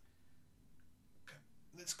mean,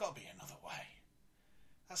 there's got to be another way.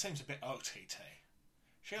 That seems a bit OTT.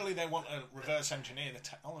 Surely they want to reverse engineer the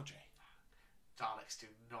technology. Daleks do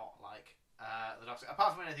not like the Doctor.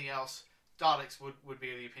 Apart from anything else, Daleks would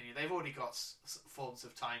be of the opinion they've already got forms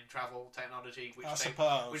of time travel technology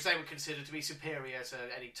which they would consider to be superior to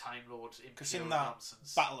any Time Lord because in that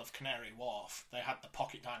nonsense. Battle of Canary Wharf they had the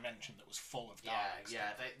pocket dimension that was full of Daleks.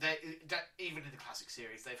 Yeah, they even in the classic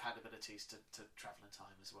series they've had abilities to travel in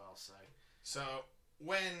time as well. So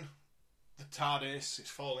when the TARDIS is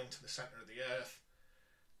falling to the centre of the Earth,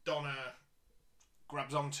 Donna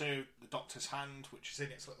grabs onto the Doctor's hand, which is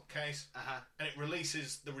in its little case, and it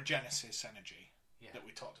releases the Regenesis energy that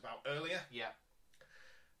we talked about earlier. Yeah.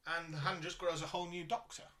 And the hand just grows a whole new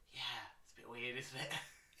Doctor. Yeah, it's a bit weird, isn't it?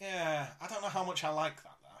 Yeah, I don't know how much I like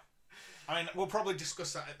that, though. I mean, we'll probably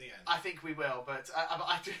discuss that at the end. I think we will, but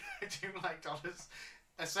I do like Donna's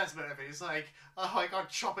assessment of it. It's like, oh my god,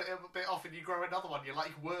 chop it a bit off and you grow another one. You're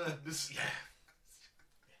like worms.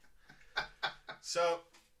 Yeah. So,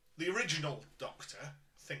 the original Doctor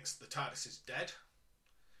thinks the TARDIS is dead.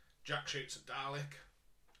 Jack shoots at Dalek,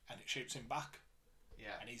 and it shoots him back.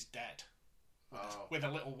 Yeah. And he's dead. With a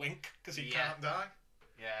little wink, because he can't die.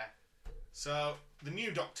 Yeah. So, the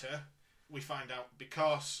new Doctor, we find out,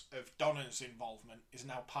 because of Donna's involvement, is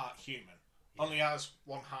now part human. Yeah. Only has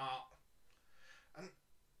one heart.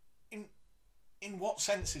 And in what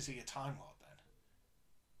sense is he a Time Lord,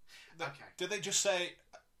 then? Okay. Do they just say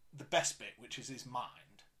the best bit, which is his mind?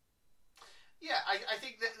 Yeah, I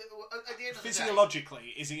think that at the end of the day...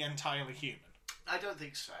 Physiologically, is he entirely human? I don't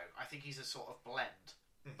think so. I think he's a sort of blend.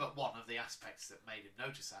 But one of the aspects that made him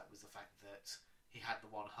notice that was the fact that he had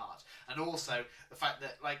the one heart. And also the fact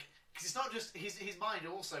that, like... Because it's not just... His mind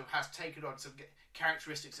also has taken on some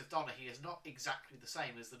characteristics of Donna. He is not exactly the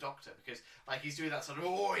same as the Doctor. Because, like, he's doing that sort of...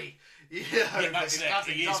 Oi! That's it.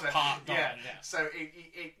 He is part Donna. Yeah. So,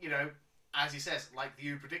 it you know, as he says, like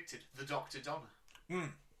you predicted, the Doctor Donna.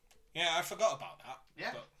 Yeah, I forgot about that.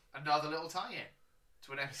 Yeah, but another little tie-in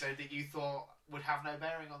to an episode that you thought would have no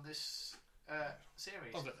bearing on this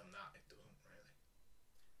series. Other than that, it doesn't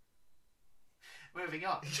really. Moving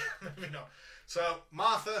on. Moving on. So,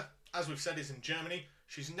 Martha, as we've said, is in Germany.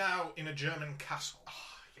 She's now in a German castle. Oh,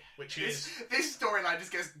 yeah. Which is... This storyline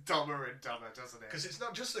just gets dumber and dumber, doesn't it? Because it's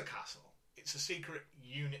not just a castle. It's a secret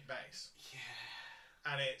unit base.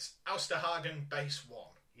 Yeah. And it's Austerhagen Base 1.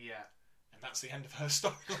 Yeah. That's the end of her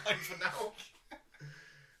storyline for now.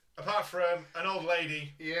 Apart from an old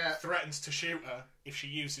lady threatens to shoot her if she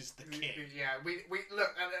uses the key. Yeah, we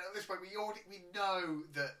look at this point. We know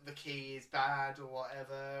that the key is bad or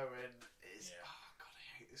whatever, and it's oh god,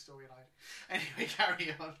 I hate this storyline. Anyway,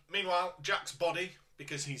 carry on. Meanwhile, Jack's body,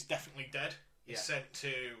 because he's definitely dead, is sent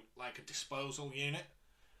to like a disposal unit,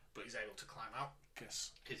 but he's able to climb out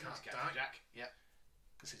because he can't die. Jack, yeah,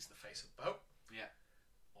 because he's the face of the boat. Yeah,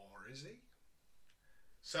 or is he?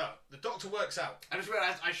 So, the Doctor works out. I just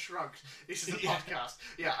realised I shrugged. This is a podcast.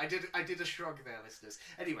 Yeah, I did a shrug there, listeners.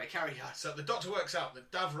 Anyway, carry on. So, the Doctor works out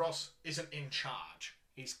that Davros isn't in charge.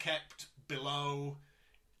 He's kept below,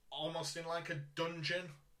 almost in like a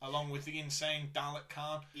dungeon, along with the insane Dalek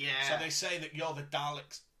Khan. Yeah. So, they say that you're the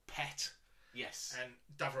Dalek's pet. Yes. And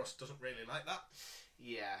Davros doesn't really like that.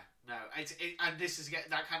 Yeah, no, and this is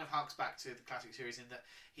that kind of harks back to the classic series in that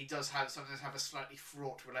he does sometimes have a slightly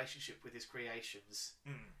fraught relationship with his creations,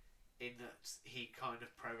 in that he kind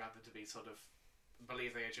of programmed them to be sort of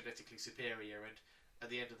believe they are genetically superior, and at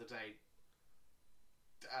the end of the day,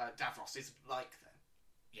 Davros isn't like them.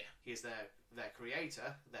 Yeah, he is their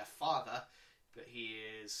creator, their father, but he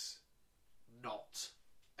is not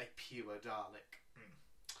a pure Dalek.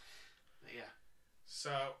 Yeah.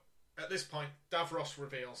 So at this point, Davros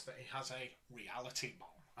reveals that he has a reality bomb.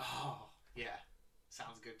 Oh, yeah.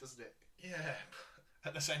 Sounds good, doesn't it? Yeah.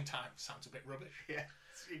 At the same time, sounds a bit rubbish. Yeah,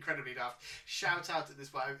 it's incredibly daft. Shout out at this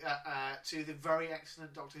point to the very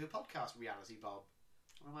excellent Doctor Who podcast, Reality Bomb.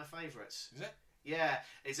 One of my favourites. Is it? Yeah,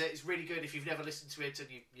 it's really good. If you've never listened to it and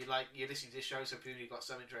you're listening to this show, so presumably you've got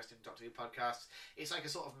some interest in Doctor Who podcasts. It's like a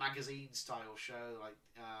sort of magazine style show. Like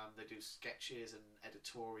they do sketches and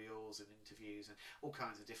editorials and interviews and all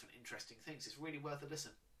kinds of different interesting things. It's really worth a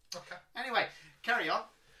listen. Okay. Anyway, carry on.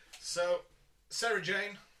 So Sarah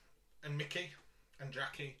Jane and Mickey and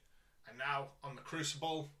Jackie are now on the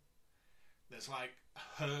Crucible. There's like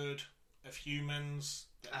a herd of humans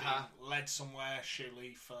that are being led somewhere,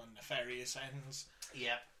 surely for nefarious ends.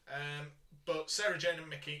 Yep. But Sarah Jane and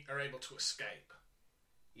Mickey are able to escape.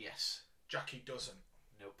 Yes. Jackie doesn't.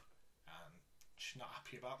 Nope. She's not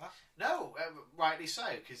happy about that. No, rightly so,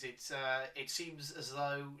 because it seems as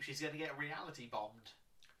though she's going to get reality bombed.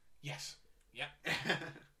 Yes. Yeah.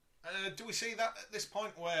 Do we see that at this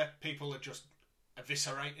point where people are just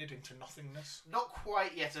eviscerated into nothingness? Not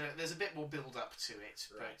quite yet. There's a bit more build up to it,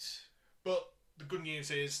 right. But the good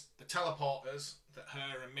news is the teleporters that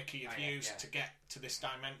her and Mickey have used to get to this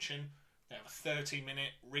dimension, they have a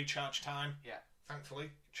 30-minute recharge time. Yeah. Thankfully,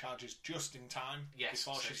 it charges just in time. Yes.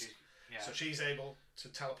 So she's able to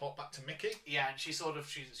teleport back to Mickey. Yeah, and she sort of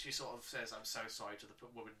says, "I'm so sorry" to the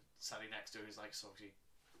woman standing next to her who's like sort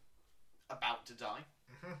of about to die.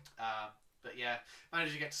 Mm-hmm. But yeah,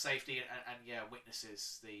 manages to get to safety and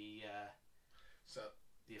witnesses the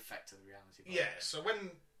effect of the reality bomb. Yeah. So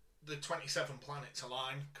when the 27 planets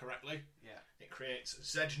align correctly, it creates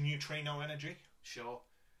Z neutrino energy. Sure.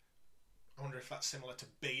 I wonder if that's similar to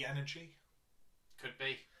B energy. Could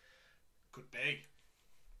be. Could be.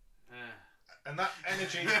 And that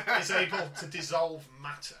energy is able to dissolve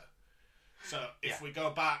matter. So if we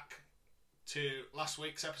go back to last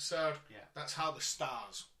week's episode, that's how the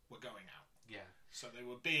stars were going out. Yeah. So they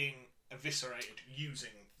were being eviscerated using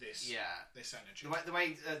this energy. The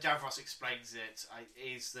way Davros explains it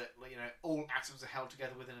is that all atoms are held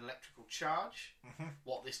together with an electrical charge. Mm-hmm.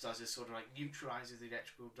 What this does is sort of like neutralises the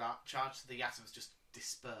electrical charge, so the atoms just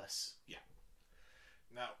disperse. Yeah.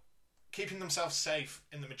 Now, keeping themselves safe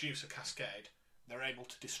in the Medusa Cascade, they're able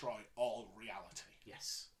to destroy all reality.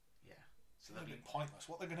 Yes. Yeah. So they've been pointless.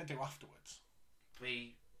 What are they going to do afterwards?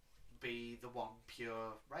 Be the one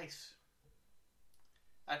pure race.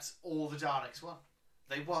 That's all the Daleks want.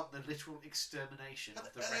 They want the literal extermination of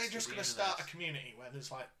the rest of the universe. Are they just going to start a community where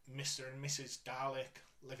there's like Mr. and Mrs. Dalek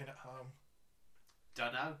living at home?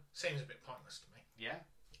 Don't know. Seems a bit pointless to me. Yeah.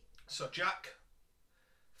 So Jack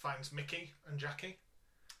finds Mickey and Jackie.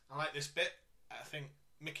 I like this bit. I think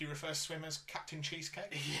Mickey refers to him as Captain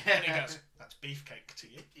Cheesecake. Yeah. And he goes, "That's beefcake to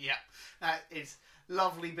you." Yeah. That is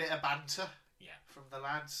lovely bit of banter. Yeah. From the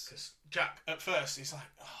lads. Because Jack, at first, he's like,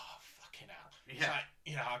 "Oh, fucking hell." Yeah.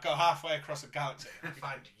 He's like, I go halfway across the galaxy and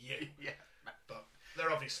find you. Yeah. But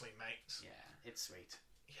they're obviously mates. Yeah, it's sweet.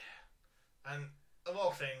 Yeah. And of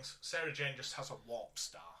all things, Sarah Jane just has a warp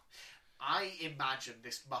star. I imagine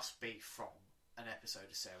this must be from an episode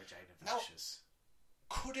of Sarah Jane Adventures.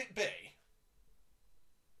 Could it be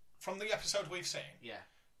from the episode we've seen? Yeah.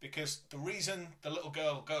 Because the reason the little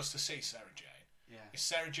girl goes to see Sarah Jane is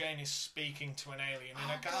Sarah Jane is speaking to an alien in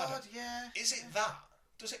a garden. God, yeah. Is it that?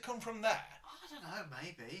 Does it come from there? I don't know,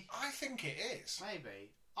 maybe. I think it is.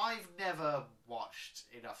 Maybe. I've never watched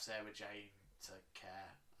enough Sarah Jane to care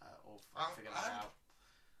or figure that out.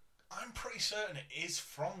 I'm pretty certain it is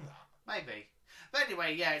from that. Maybe. But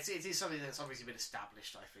anyway, yeah, it is something that's obviously been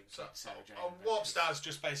established, I think. So, Sarah Jane a warp star is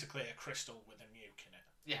just basically a crystal with a nuke in it.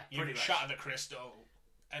 Yeah, you pretty much. shatter the crystal,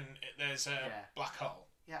 and there's a black hole.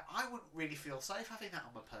 Yeah, I wouldn't really feel safe having that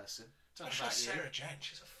on my person. Especially Sarah Jane,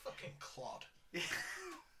 she's a fucking clod. Yeah.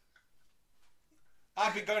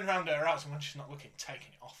 I'd be going around her house and when she's not looking,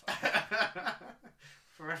 taking it off her.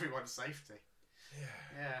 For everyone's safety.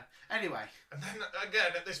 Yeah. Anyway. And then,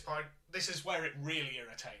 again, at this point, this is where it really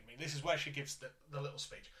irritated me. This is where she gives the little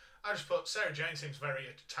speech. I just put, Sarah Jane seems very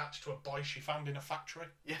attached to a boy she found in a factory.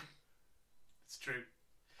 Yeah. It's true.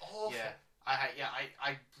 Awful. Yeah.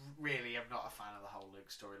 I really am not a fan of the whole Luke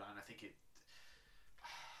storyline. I think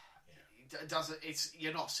doesn't.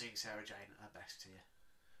 You're not seeing Sarah Jane at her best here.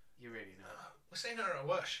 You really know. We're seeing her at her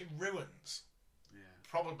worst. She ruins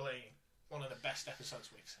probably one of the best episodes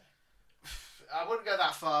we've seen. I wouldn't go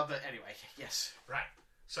that far, but anyway, yes. Right.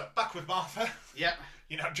 So back with Martha. Yep.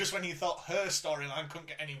 You know, just when you thought her storyline couldn't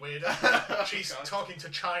get any weirder, she's talking to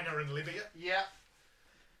China and Libya. Yeah.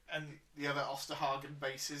 And the other Osterhagen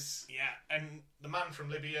bases. Yeah, and the man from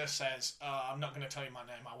Libya says, I'm not going to tell you my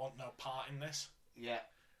name, I want no part in this. Yeah.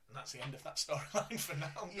 And that's the end of that storyline for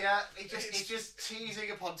now. Yeah, it's just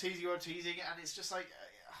teasing upon teasing upon teasing, and it's just like,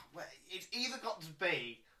 it's either got to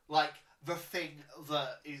be like the thing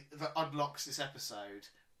that unlocks this episode,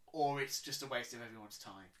 or it's just a waste of everyone's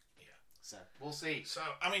time. Yeah. So, we'll see. So,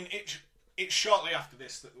 I mean, it's shortly after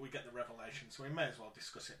this that we get the revelation, so we may as well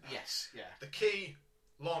discuss it now. Yes, yeah. The key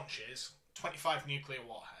launches 25 nuclear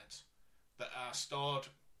warheads that are stored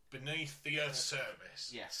beneath the Earth's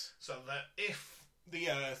surface. Yes. So that if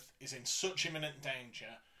the Earth is in such imminent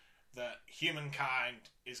danger that humankind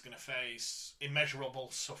is going to face immeasurable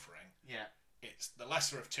suffering, yeah, it's the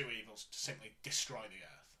lesser of two evils to simply destroy the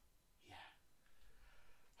Earth.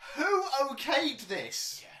 Yeah. Who okayed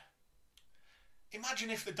this? Yeah.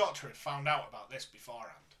 Imagine if the Doctor had found out about this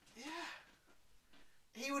beforehand. Yeah.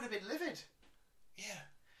 He would have been livid. Yeah.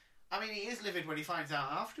 I mean, he is livid when he finds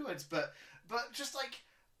out afterwards, but just like,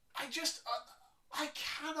 I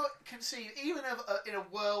cannot conceive, even in a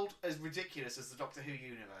world as ridiculous as the Doctor Who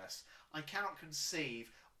universe, I cannot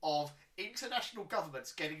conceive of international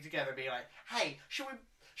governments getting together and being like, hey, should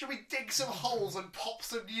we dig some holes and pop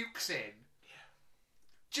some nukes in? Yeah.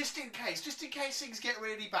 Just in case things get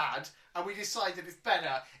really bad, and we decide that it's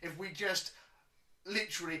better if we just,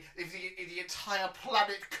 literally, if the entire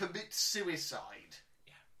planet commits suicide.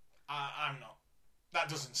 I'm not. That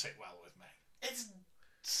doesn't sit well with me. It's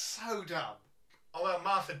so dumb. Although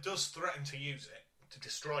Martha does threaten to use it to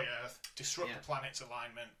destroy Earth, disrupt the planet's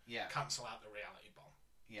alignment, cancel out the reality bomb.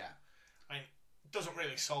 Yeah. I mean, it doesn't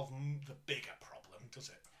really solve the bigger problem, does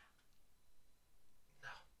it?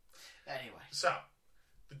 No. Anyway. So,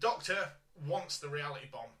 the Doctor wants the reality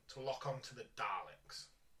bomb to lock onto the Daleks.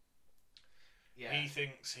 Yeah. He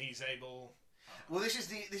thinks he's able... Well, this is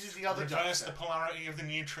the other reverse Doctor. The polarity of the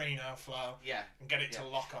neutrino flow. Yeah. And get it to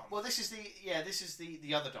lock on. Well, this is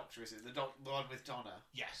the other Doctor, is it? The one with Donna.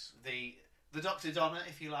 Yes. The Dr. Donna,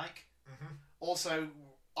 if you like. Mm-hmm. Also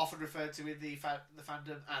often referred to in the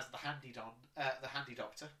fandom as the Handy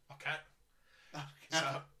Doctor. Okay.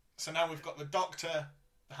 So now we've got the Doctor,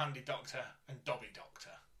 the Handy Doctor, and Dobby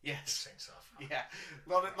Doctor. Yes. So far. Yeah.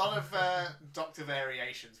 Lot of Doctor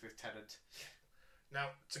variations with Tennant. Now,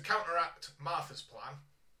 to counteract Martha's plan,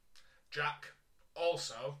 Jack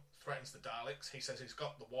also threatens the Daleks. He says he's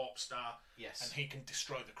got the Warp Star, yes, and he can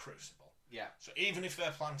destroy the Crucible. Yeah. So even if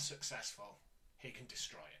their plan's successful, he can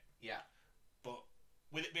destroy it. Yeah. But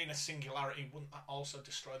with it being a singularity, wouldn't that also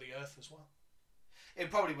destroy the Earth as well? It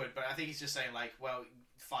probably would, but I think he's just saying, like, well,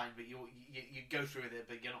 fine, but you go through with it,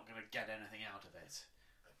 but you're not going to get anything out of it.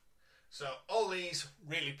 So all these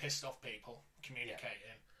really pissed off people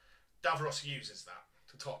communicating, Davros uses that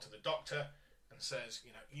to talk to the Doctor and says,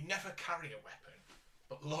 you never carry a weapon,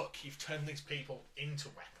 but look, you've turned these people into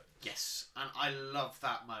weapons. Yes, and I love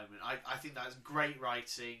that moment. I think that's great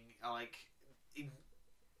writing,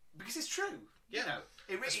 because it's true. Yeah.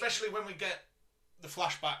 It really, especially when we get the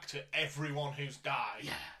flashback to everyone who's died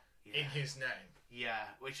in his name. Yeah,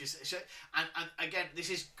 which is, and again, this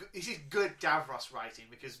is good Davros writing,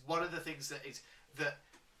 because one of the things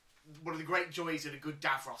one of the great joys in a good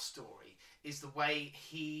Davros story is the way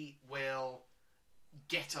he will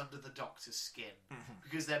get under the Doctor's skin,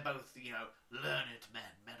 because they're both learned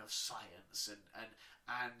men of science,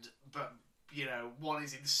 but one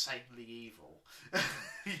is insanely evil.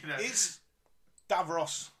 Is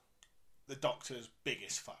Davros the Doctor's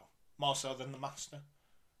biggest foe, more so than the Master?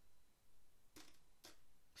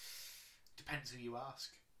 Depends who you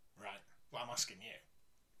ask. Right. Well, I'm asking you.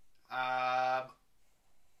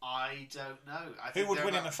 I don't know. Who would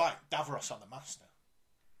win in a fight, Davros or the Master?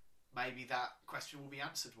 Maybe that question will be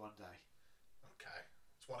answered one day. Okay.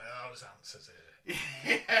 It's one of those answers, is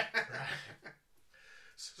it? Right.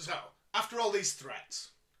 So, after all these threats,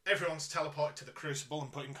 everyone's teleported to the Crucible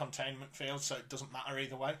and put in containment fields, so it doesn't matter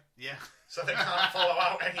either way. Yeah. So they can't follow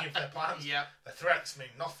out any of their plans. Yeah. The threats mean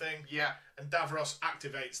nothing. Yeah. And Davros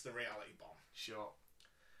activates the reality bomb. Sure.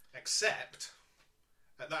 Except,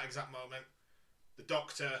 at that exact moment, the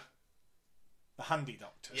Doctor, the Handy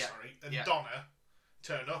Doctor, and Donna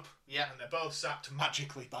turn up, and they're both zapped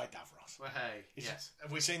magically by Davros. Well, hey,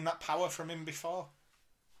 Have we seen that power from him before?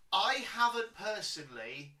 I haven't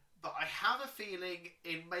personally, But I have a feeling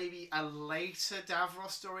in maybe a later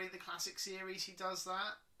Davros story in the classic series he does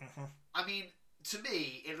that. Mm-hmm. I mean, to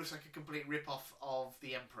me, it looks like a complete rip-off of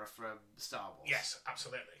the Emperor from Star Wars. Yes,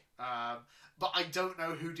 absolutely. But I don't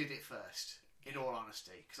know who did it first, in all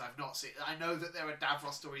honesty, because I've not seen... I know that there are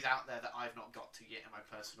Davros stories out there that I've not got to yet in my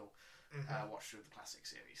personal watch through of the classic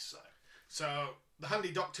series, So, the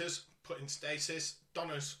Handy Doctor's put in stasis.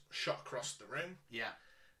 Donna's shot across the room. Yeah.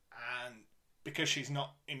 And because she's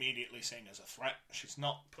not immediately seen as a threat, she's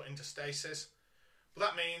not put into stasis. But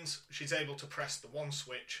that means she's able to press the one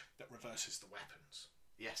switch that reverses the weapons.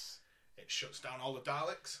 Yes. It shuts down all the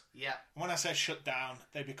Daleks. Yeah. And when I say shut down,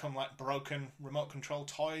 they become like broken remote control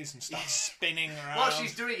toys and start spinning around. Well,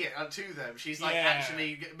 she's doing it to them. She's like Yeah.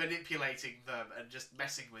 actually manipulating them and just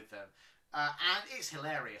messing with them. And it's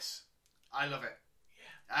hilarious. I love it.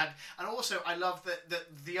 Yeah. And also, I love that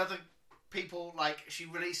the other people, like, she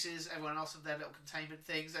releases everyone else of their little containment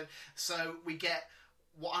things. And so we get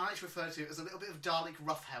what I like to refer to as a little bit of Dalek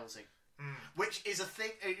roughhousing. Which is a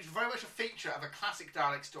thing, it's very much a feature of a classic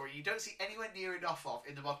Dalek story you don't see anywhere near enough of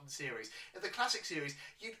in the modern series. In the classic series,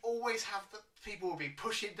 you'd always have the people would be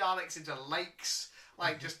pushing Daleks into lakes,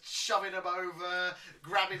 like just shoving them over,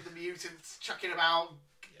 grabbing the mutants, chucking them out,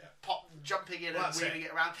 jumping in and wheeling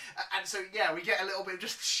it around. And so, yeah, we get a little bit of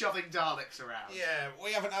just shoving Daleks around. Yeah,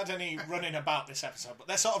 we haven't had any running about this episode, but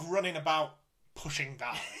they're sort of running about pushing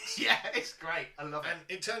Daleks. Yeah, it's great. I love it. And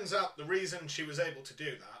it turns out the reason she was able to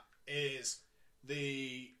do that is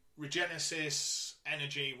the Regenesis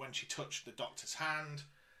energy when she touched the Doctor's hand.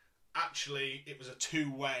 Actually, it was a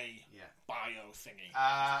two-way bio thingy.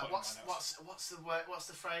 What's the word? What's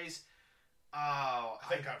the phrase? Oh, I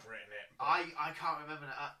think I've written it. I can't remember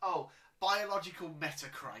now. Biological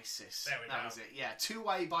metacrisis. There we go. That was it. Yeah,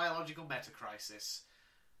 two-way biological metacrisis.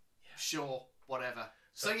 Yeah. Sure, whatever.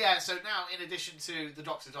 So now in addition to the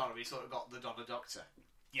Doctor Donna, we sort of got the Donna Doctor.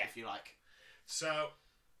 Yeah, if you like. So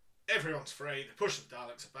everyone's free. They push the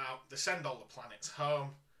Daleks about. They send all the planets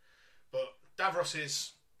home. But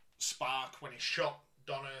Davros's spark, when he shot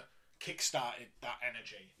Donna, kick-started that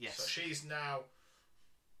energy. Yes. So she's now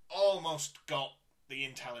almost got the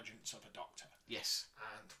intelligence of a Doctor. Yes.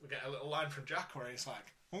 And we get a little line from Jack where he's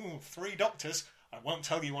like, "Ooh, 3 Doctors. I won't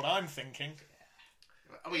tell you what I'm thinking."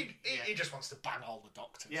 I mean, he just wants to bang all the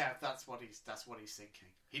Doctors. Yeah, that's what he's thinking.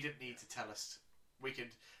 He didn't need to tell us. We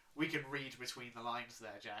can read between the lines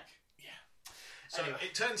there, Jack. Yeah. So anyway,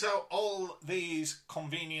 it turns out all these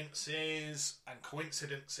conveniences and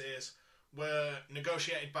coincidences were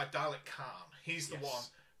negotiated by Dalek Khan. He's the one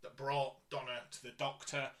that brought Donna to the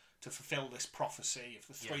Doctor to fulfill this prophecy of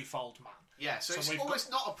the threefold man. Yeah, so it's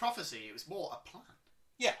almost not a prophecy, it was more a plan.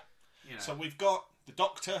 Yeah. You know. So we've got the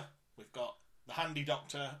Doctor, we've got the Handy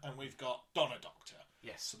Doctor, and we've got Donna Doctor.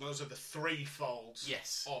 Yes. So those are the three folds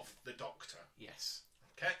of the Doctor. Yes.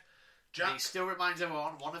 Okay. Jack. He still reminds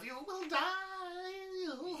everyone, one of you will die.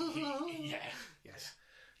 Yeah. Yes.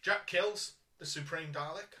 Jack kills the Supreme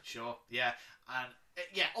Dalek. Sure. Yeah. And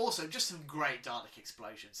also just some great Dalek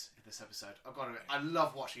explosions in this episode. I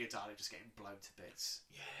love watching a Dalek just getting blown to bits.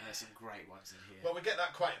 Yeah. And there's some great ones in here. Well, we get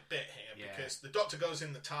that quite a bit here because the Doctor goes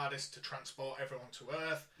in the TARDIS to transport everyone to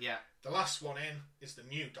Earth. Yeah. The last one in is the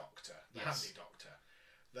new Doctor, the Handy Doctor.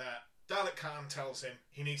 That Dalek Khan tells him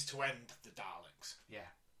he needs to end the Daleks. Yeah.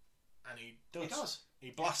 And he does. He does. He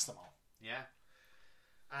blasts them all. Yeah.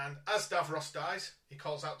 And as Davros dies, he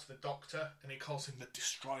calls out to the Doctor and he calls him the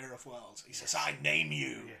Destroyer of Worlds. He says, "I name you."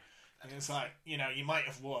 Yeah. And it's like, you might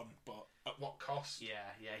have won, but at what cost?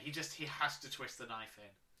 Yeah. He has to twist the knife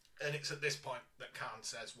in. And it's at this point that Khan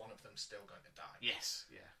says one of them's still going to die. Yes.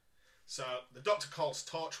 Yeah. So the Doctor calls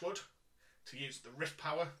Torchwood to use the rift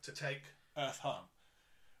power to take Earth home.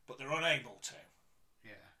 But they're unable to.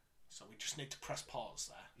 Yeah. So we just need to press pause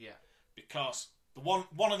there. Yeah. Because the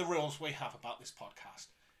one of the rules we have about this podcast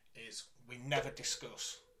is we never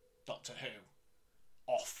discuss Doctor Who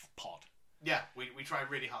off pod. Yeah, we try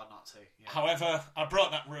really hard not to. Yeah. However, I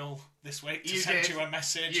brought that rule this week to send you a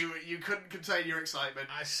message. You couldn't contain your excitement.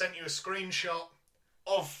 I sent you a screenshot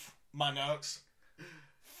of my notes.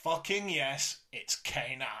 Fucking yes, it's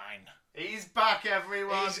K9. He's back,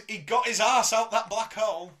 everyone. He got his arse out that black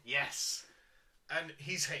hole. Yes. And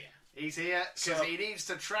he's here. He's here because he needs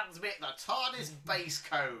to transmit the TARDIS base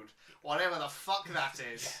code. Whatever the fuck that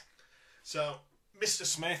is. Yeah. So, Mr.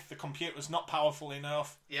 Smith, the computer's not powerful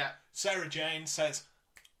enough. Yeah. Sarah Jane says,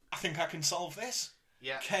 "I think I can solve this."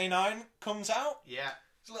 Yeah. K9 comes out. Yeah.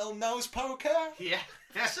 His little nose poker. Yeah.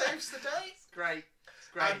 Saves the day. It's great. It's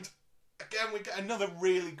great. And again, we get another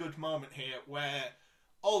really good moment here where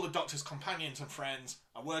all the Doctor's companions and friends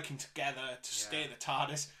are working together to steer the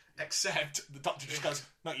TARDIS. Except the Doctor just goes,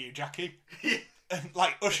 "Not you, Jackie," and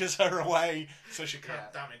like ushers her away so she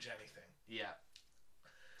can't damage anything. Yeah.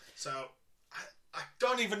 So I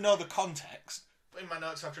don't even know the context. But in my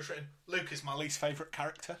notes, I've just written Luke is my least favourite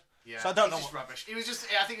character. Yeah. So I don't know. He's just rubbish. He was just.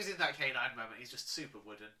 I think it was in that K9 moment. He's just super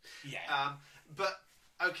wooden. Yeah. But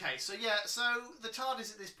okay, so the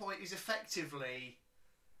TARDIS at this point is effectively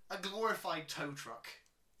a glorified tow truck.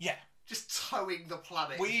 Yeah. Just towing the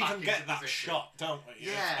planet. We back even get into that position. shot, don't we?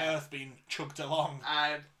 Yeah. Of Earth being chugged along.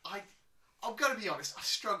 And I'm going to be honest, I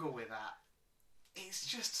struggle with that. It's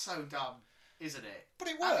just so dumb, isn't it? But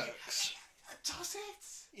it works. Does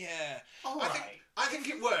it? Yeah. All right. I think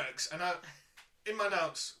it works. And in my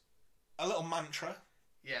notes, a little mantra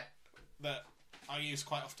Yeah. that I use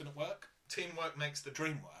quite often at work. Teamwork makes the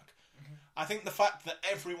dream work. Mm-hmm. I think the fact that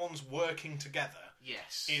everyone's working together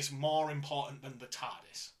Yes. is more important than the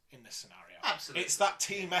TARDIS in this scenario. Absolutely. It's that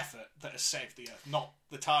team effort that has saved the Earth, not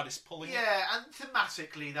the TARDIS pulling it. Yeah, and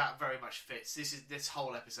thematically that very much fits. This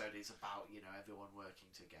whole episode is about, everyone working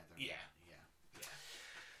together. Yeah. Yeah.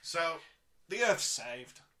 So the Earth's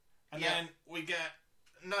saved, and Yeah. then we get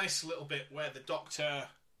a nice little bit where the Doctor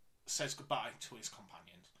says goodbye to his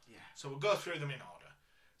companions. Yeah. So we'll go through them in order.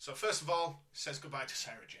 So first of all, says goodbye to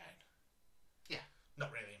Sarah Jane. Yeah.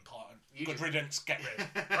 Not really important. You Good do. riddance, get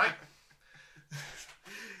rid. Right?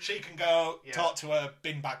 She can go talk to her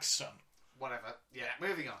beanbag son. Whatever. Yeah.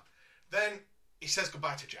 Moving on. Then he says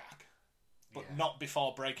goodbye to Jack, but Yeah. not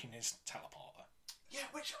before breaking his teleporter. Yeah,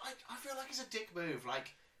 which I feel like is a dick move.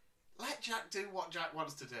 Like, let Jack do what Jack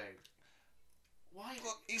wants to do. Why?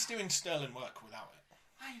 Look, he's doing sterling work without it.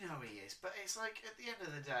 I know he is, but it's like at the end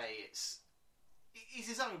of the day, he's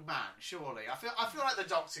his own man. Surely, I feel like the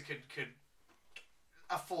Doctor could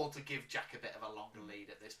afford to give Jack a bit of a longer lead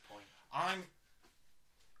at this point.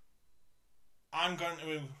 I'm going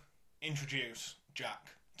to introduce Jack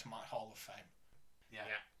to my Hall of Fame. Yeah.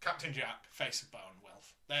 Captain Jack, Face of Bone,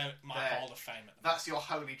 Wilf. They're my Hall of Fame. That's your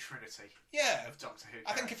holy trinity Yeah. of Doctor Who.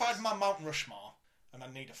 I think if I had my Mount Rushmore, and I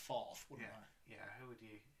need a fourth, wouldn't I? Yeah, who would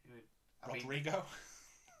you? Rodrigo?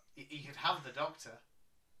 You could have the Doctor.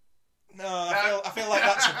 No, I feel like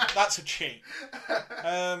that's a cheat.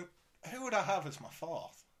 Who would I have as my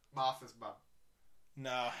fourth? Martha's mum.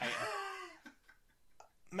 No, I hate her.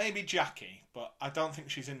 Maybe Jackie, but I don't think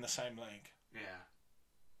she's in the same league. Yeah.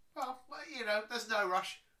 Well, there's no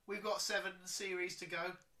rush. We've got 7 series to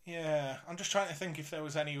go. Yeah, I'm just trying to think if there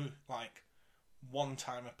was any, like,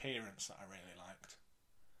 one-time appearance that I really liked.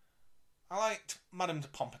 I liked Madame de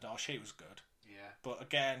Pompadour, she was good. Yeah. But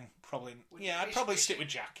again, I'd probably stick with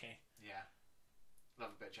Jackie. Yeah.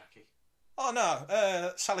 Love a bit of Jackie. Oh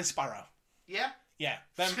no, Sally Sparrow. Yeah? Yeah,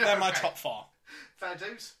 they're my Okay. top 4. Fair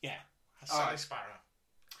dues. Yeah, All Sally right. Sparrow.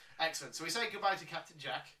 Excellent. So we say goodbye to Captain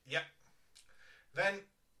Jack. Yep. Then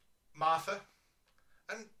Martha,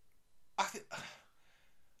 and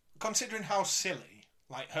considering how silly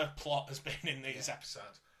like her plot has been in these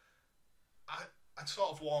episodes, I'd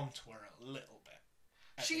sort of warmed to her a little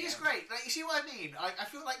bit. She is great. Like, you see what I mean? I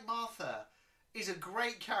feel like Martha is a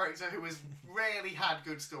great character who has rarely had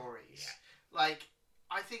good stories. Yeah. Like,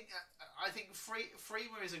 I think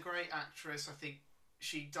Freema is a great actress. I think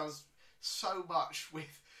she does so much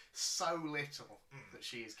with so little that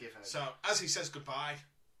she is given. So as he says goodbye,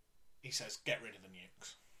 he says, "Get rid of the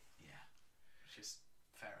nukes." Yeah, which is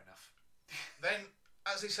fair enough. Then,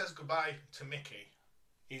 as he says goodbye to Mickey,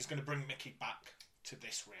 he's going to bring Mickey back to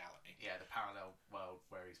this reality. Yeah, the parallel world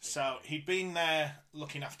where he's been. So he'd been there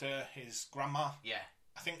looking after his grandma. Yeah.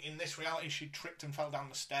 I think in this reality she tripped and fell down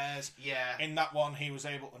the stairs. Yeah. In that one he was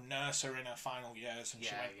able to nurse her in her final years and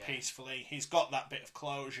she went peacefully. He's got that bit of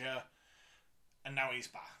closure and now he's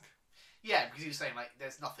back. Yeah, because he was saying, like,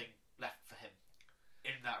 there's nothing left for him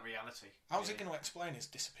in that reality. How's he going to explain his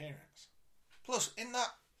disappearance? Plus, in that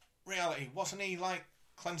reality, wasn't he, like,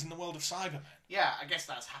 cleansing the world of Cybermen? Yeah, I guess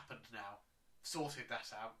that's happened now. Sorted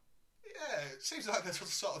that out. Yeah, it seems like that's the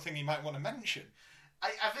sort of thing you might want to mention. I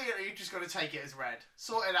think you've just got to take it as read.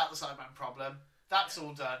 Sorted out the Cyberman problem. That's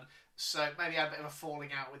all done. So maybe had a bit of a falling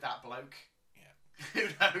out with that bloke. Yeah. Who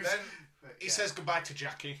knows? Then he says goodbye to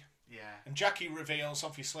Jackie. Yeah. And Jackie reveals,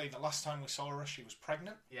 obviously, the last time we saw her, she was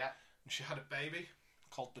pregnant. Yeah. And she had a baby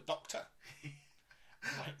called the Doctor.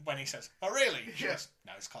 When he says, "Oh, really?" She goes,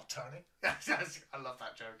 "No, it's called Tony." I love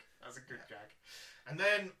that joke. That's a good joke. And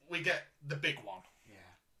then we get the big one. Yeah.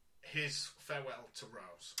 His farewell to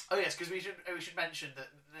Rose. Oh yes, because we should mention that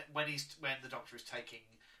when the Doctor is taking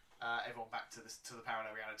everyone back to the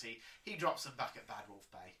parallel reality, he drops them back at Bad Wolf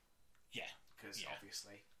Bay. Yeah. Because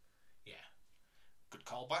obviously. Yeah. Good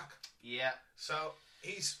callback. Yeah. So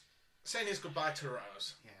he's saying his goodbye to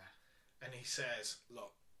Rose. Yeah. And he says,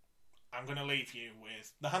 "Look, I'm going to leave you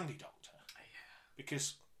with the Handy Doctor.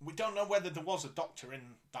 Because we don't know whether there was a doctor in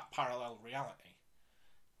that parallel reality.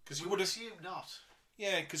 Because you would assume not.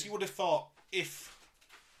 Yeah, because you would have thought if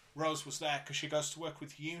Rose was there, because she goes to work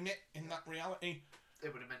with UNIT in that reality. They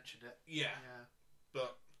would have mentioned it. Yeah.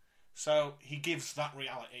 But, so he gives that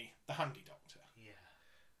reality the Handy Doctor. Yeah.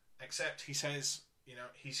 Except he says,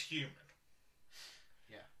 he's human.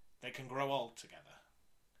 Yeah. They can grow old together.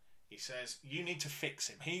 He says, you need to fix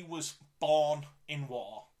him. He was born in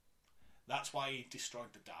war. That's why he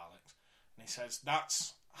destroyed the Daleks. And he says,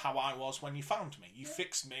 that's how I was when you found me. You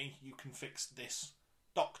fixed me, you can fix this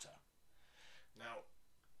Doctor. Now,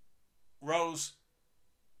 Rose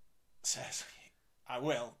says, I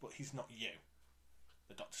will, but he's not you.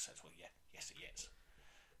 The Doctor says, well, yeah, yes he is.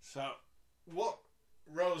 So, what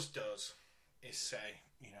Rose does is say,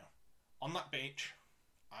 on that beach,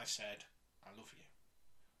 I said, I love you.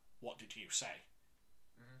 What did you say?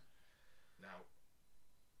 Mm-hmm. Now,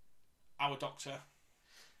 our Doctor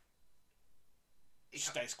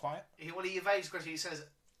stays quiet. He evades the question. He says,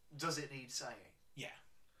 does it need saying? Yeah.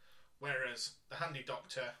 Whereas the Handy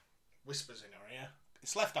Doctor whispers in her ear.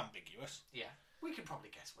 It's left ambiguous. Yeah. We can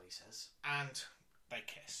probably guess what he says. And they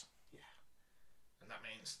kiss. Yeah. And that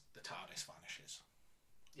means the TARDIS vanishes.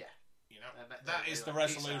 Yeah. That is the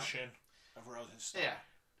resolution of Rose's story. Yeah.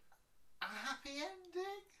 A happy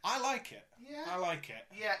ending? I like it. Yeah. I like it.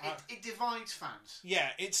 Yeah, it divides fans. Yeah,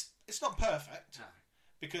 it's not perfect. No.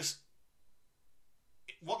 Because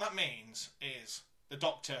what that means is the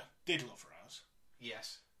Doctor did love Rose.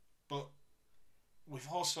 Yes. But we've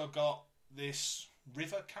also got this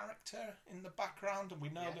River character in the background, and we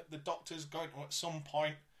know that the Doctor's going to, at some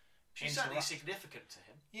point... She's certainly significant to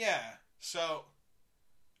him. Yeah. So,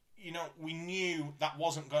 we knew that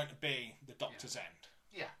wasn't going to be the Doctor's end.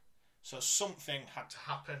 Yeah. So something had to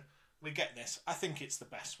happen. We get this. I think it's the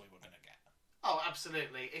best we were going to get. Oh,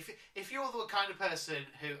 absolutely. If you're the kind of person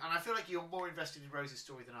who... And I feel like you're more invested in Rose's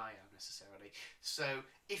story than I am, necessarily. So,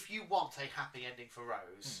 if you want a happy ending for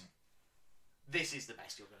Rose, this is the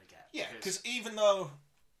best you're going to get. Yeah, because even though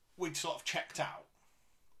we'd sort of checked out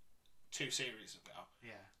 2 series ago,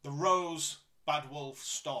 the Rose Bad Wolf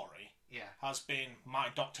story has been my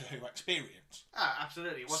Doctor Who experience.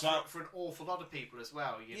 Absolutely. For an awful lot of people as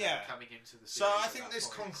well, coming into the series. So I think this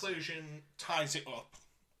conclusion ties it up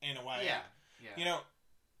in a way. Yeah.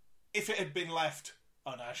 If it had been left,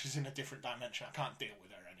 oh no, she's in a different dimension, I can't deal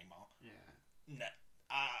with her anymore. Yeah. No.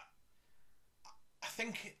 I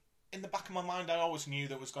think in the back of my mind I always knew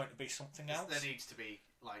there was going to be something else. There needs to be,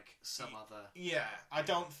 some other... Yeah, I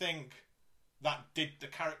don't think that did the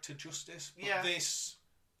character justice, but this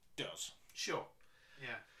does. Sure.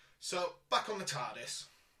 Yeah. So, back on the TARDIS,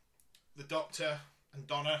 the Doctor and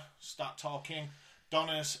Donna start talking.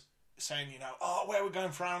 Donna's saying, where are we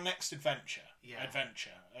going for our next adventure? Yeah.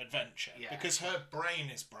 Adventure. Yeah. Because her brain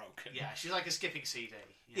is broken. Yeah, she's like a skipping CD.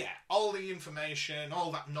 Yeah. All the information,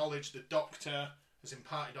 all that knowledge the Doctor has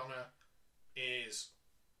imparted on her is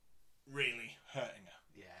really hurting her.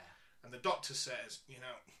 Yeah. And the Doctor says,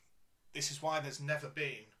 this is why there's never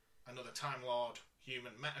been another Time Lord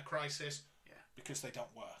human meta crisis. Yeah. Because they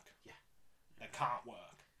don't work. Yeah. They can't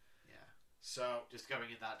work. Yeah. So just going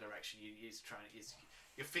in that direction,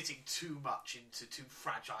 you're fitting too much into too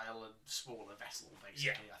fragile and small a vessel.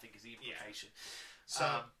 Basically, I think is the implication. Yeah.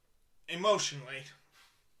 So emotionally,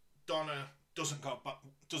 Donna doesn't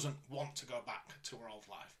want to go back to her old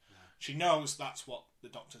life. No. She knows that's what the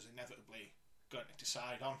Doctor's inevitably going to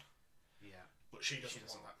decide on. Yeah. But she doesn't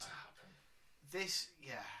want that to happen. This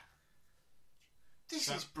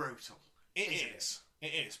is brutal. It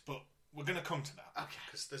is, but we're going to come to that. Okay.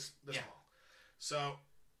 Because there's more. So,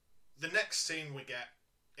 the next scene we get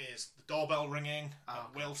is the doorbell ringing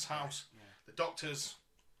at Wilf's house. Yeah. The Doctor's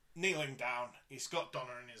kneeling down. He's got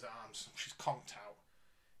Donna in his arms. She's conked out.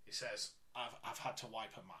 He says, I've had to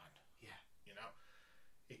wipe her mind. Yeah.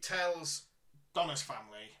 He tells Donna's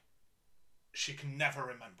family she can never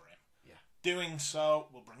remember him. Yeah. Doing so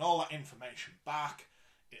will bring all that information back.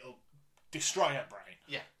 It'll destroy her brain.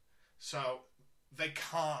 Yeah. So they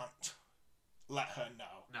can't let her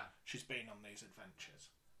know she's been on these adventures.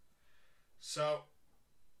 So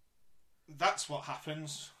that's what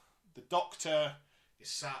happens. The Doctor is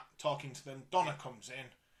sat talking to them. Donna comes in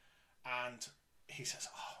and he says,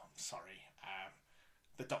 I'm sorry,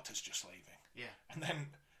 the Doctor's just leaving. Yeah. And then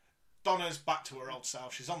Donna's back to her old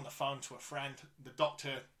self. She's on the phone to a friend. The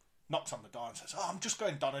Doctor knocks on the door and says, I'm just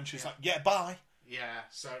going, Donna. And she's like, yeah, bye. Yeah.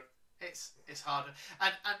 So it's harder.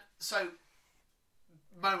 And so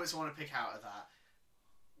moments I want to pick out of that.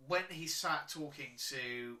 When he sat talking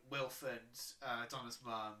to Wilf and Donna's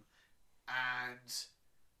mum, and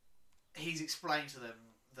he's explained to them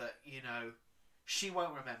that, she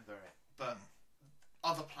won't remember it, but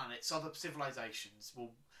other planets, other civilizations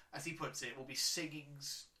will, as he puts it, will be singing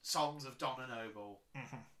songs of Donna Noble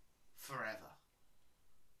forever.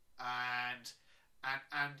 And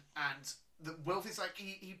the Wilf is like,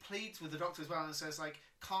 he pleads with the Doctor as well and says, like,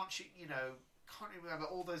 can't you remember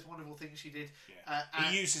all those wonderful things she did? Yeah.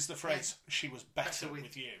 He uses the phrase, she was better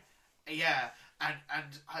with you. Yeah,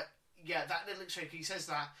 that little exchange, he says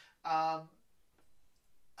that,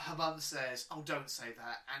 her mum says, oh, don't say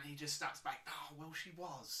that, and he just snaps back, oh, well, she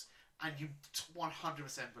was. And you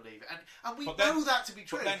 100% believe it. And we know that to be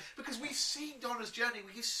true, because we've seen Donna's journey.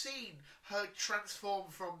 We've seen her transform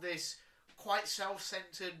from this quite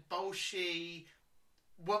self-centered, bolshy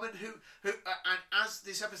woman who and as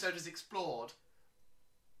this episode has explored,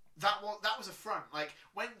 that was a front. Like,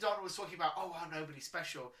 when Donna was talking about, oh, nobody's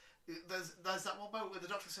special, there's that one moment where the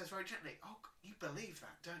Doctor says very gently, oh, you believe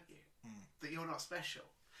that, don't you? That you're not special.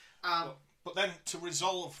 But then to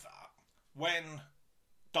resolve that, when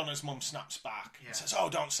Donna's mum snaps back and says, oh,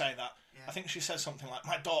 don't say that, I think she says something like,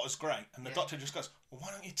 my daughter's great, and the Doctor just goes, well,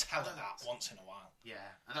 why don't you tell her that once in a while? Yeah,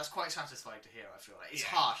 and that's quite satisfying to hear, I feel like. It's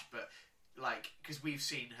harsh, but, like, because we've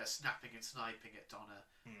seen her snapping and sniping at Donna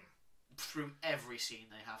through every scene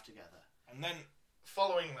they have together. And then,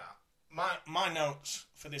 following that, my notes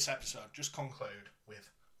for this episode just conclude with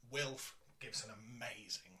Wilf gives an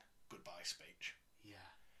amazing goodbye speech.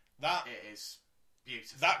 Yeah. It is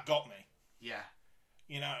beautiful. That got me. Yeah.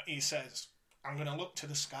 He says, I'm going to look to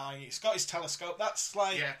the sky. He's got his telescope. That's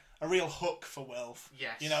like a real hook for Wilf.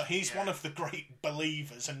 Yes. He's one of the great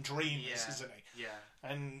believers and dreamers, isn't he? Yeah.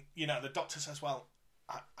 And, the Doctor says, well,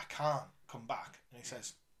 I can't come back. And he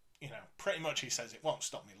says, pretty much he says, it won't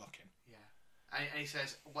stop me looking. Yeah. And he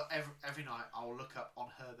says, well, every night I will look up on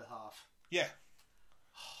her behalf. Yeah.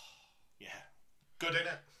 Yeah. Good,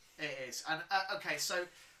 innit? It is. And, okay, so,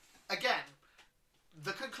 again,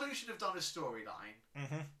 the conclusion of Donna's storyline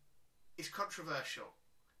is controversial.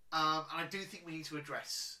 And I do think we need to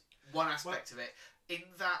address one aspect of it, in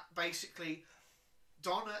that, basically,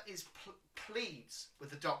 Donna pleads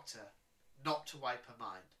with the Doctor not to wipe her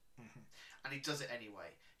mind. And he does it anyway.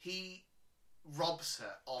 He robs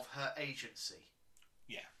her of her agency.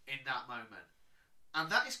 Yeah. In that moment. And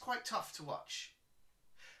that is quite tough to watch.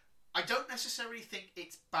 I don't necessarily think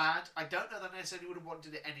it's bad. I don't know that I necessarily would have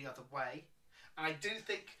wanted it any other way. And I do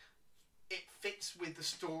think it fits with the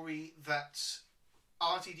story that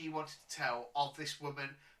RTD wanted to tell of this woman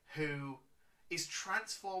who is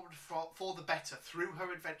transformed for the better through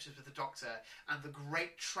her adventures with the Doctor and the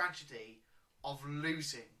great tragedy of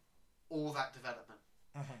losing all that development.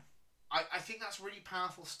 I think that's really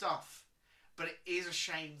powerful stuff, but it is a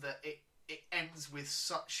shame that it ends with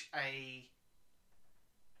such a...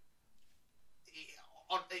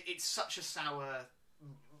 It's such a sour...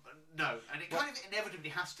 No, and it kind of inevitably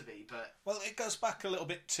has to be, but... Well, it goes back a little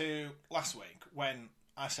bit to last week when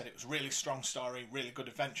I said it was a really strong story, really good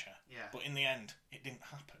adventure. Yeah. But in the end, it didn't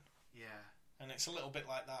happen. Yeah. And it's a little bit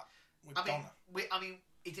like that with Donna.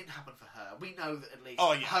 It didn't happen for her. We know that at least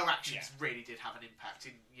her actions really did have an impact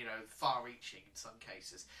in, far-reaching in some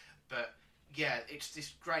cases. But, yeah, it's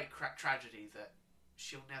this great tragedy that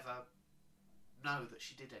she'll never know that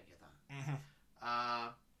she did any of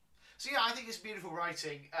that. So, yeah, I think it's beautiful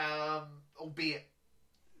writing, albeit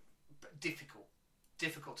difficult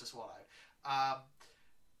to swallow.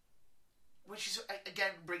 Which is,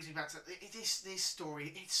 again, brings me back to this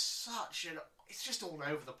story. It's just all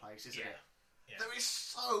over the place, isn't it? Yeah. There is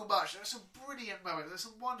so much. There's some brilliant moments. There's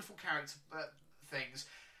some wonderful character things.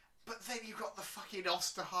 But then you've got the fucking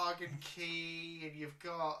Osterhagen key, and you've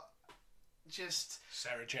got just...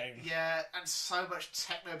 Sarah Jane. Yeah, and so much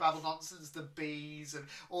techno-babble nonsense, the bees, and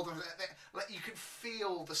all the... you can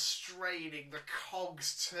feel the straining, the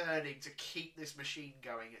cogs turning to keep this machine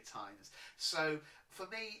going at times. So, for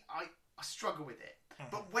me, I struggle with it.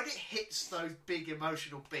 But when it hits those big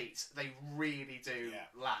emotional beats, they really do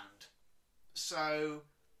land. So,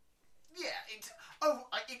 yeah,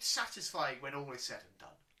 it's satisfying when all is said and done,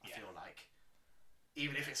 I feel like.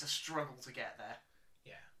 Even if it's a struggle to get there.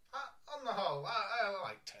 Yeah. On the whole, I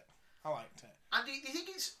liked it. And do you think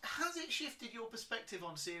has it shifted your perspective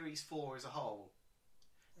on Series 4 as a whole?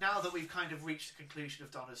 Now that we've kind of reached the conclusion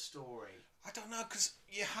of Donna's story. I don't know, because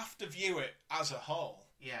you have to view it as a whole.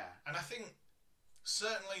 Yeah. And I think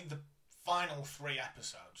certainly the final 3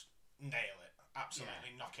 episodes nail it.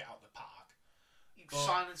 Absolutely knock it out of the park.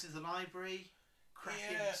 Silence in the Library,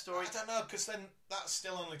 cracking story. I don't know, because then that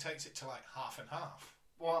still only takes it to like half and half.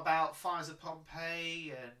 What about Fires of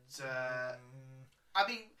Pompeii and...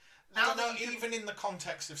 even in the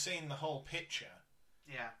context of seeing the whole picture,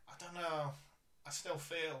 Yeah. I don't know. I still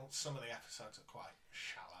feel some of the episodes are quite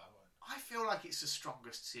shallow. I feel like it's the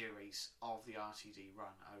strongest series of the RTD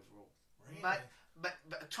run overall. Really? But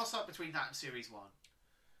a toss up between that and Series 1.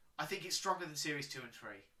 I think it's stronger than Series 2 and 3.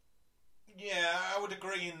 Yeah, I would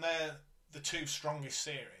agree in they're the two strongest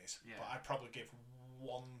series, Yeah. but I'd probably give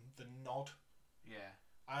one the nod. Yeah.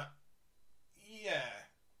 Yeah.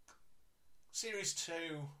 Series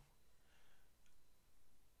 2,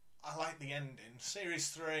 I like the ending. Series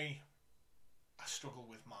 3, I struggle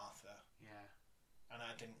with Martha, Yeah. and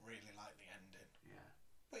I didn't really like the ending. Yeah.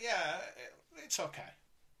 But yeah, it's okay.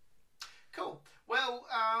 Cool. Well,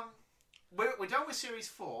 we're done with Series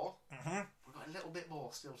 4. Mm-hmm. We've got a little bit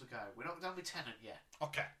more still to go. We're not done with Tennant yet.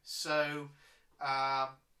 Okay. So,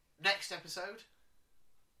 next episode,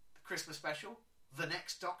 the Christmas special, The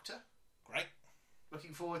Next Doctor. Great.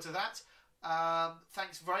 Looking forward to that.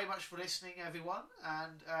 Thanks very much for listening, everyone,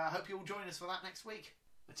 and I hope you'll join us for that next week.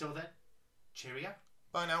 Until then, cheerio.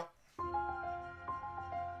 Bye now.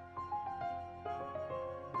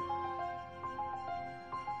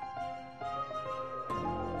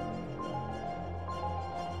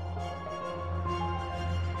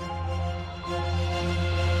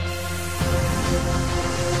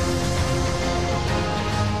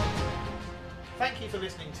 Thank you for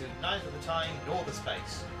listening to Neither the Time Nor the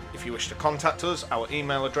Space. If you wish to contact us, our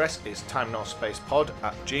email address is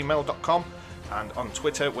timenorspacepod@gmail.com, and on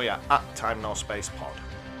Twitter we are @timenorspacepod.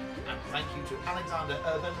 And thank you to Alexander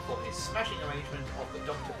Urban for his smashing arrangement of the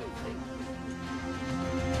Doctor Who theme.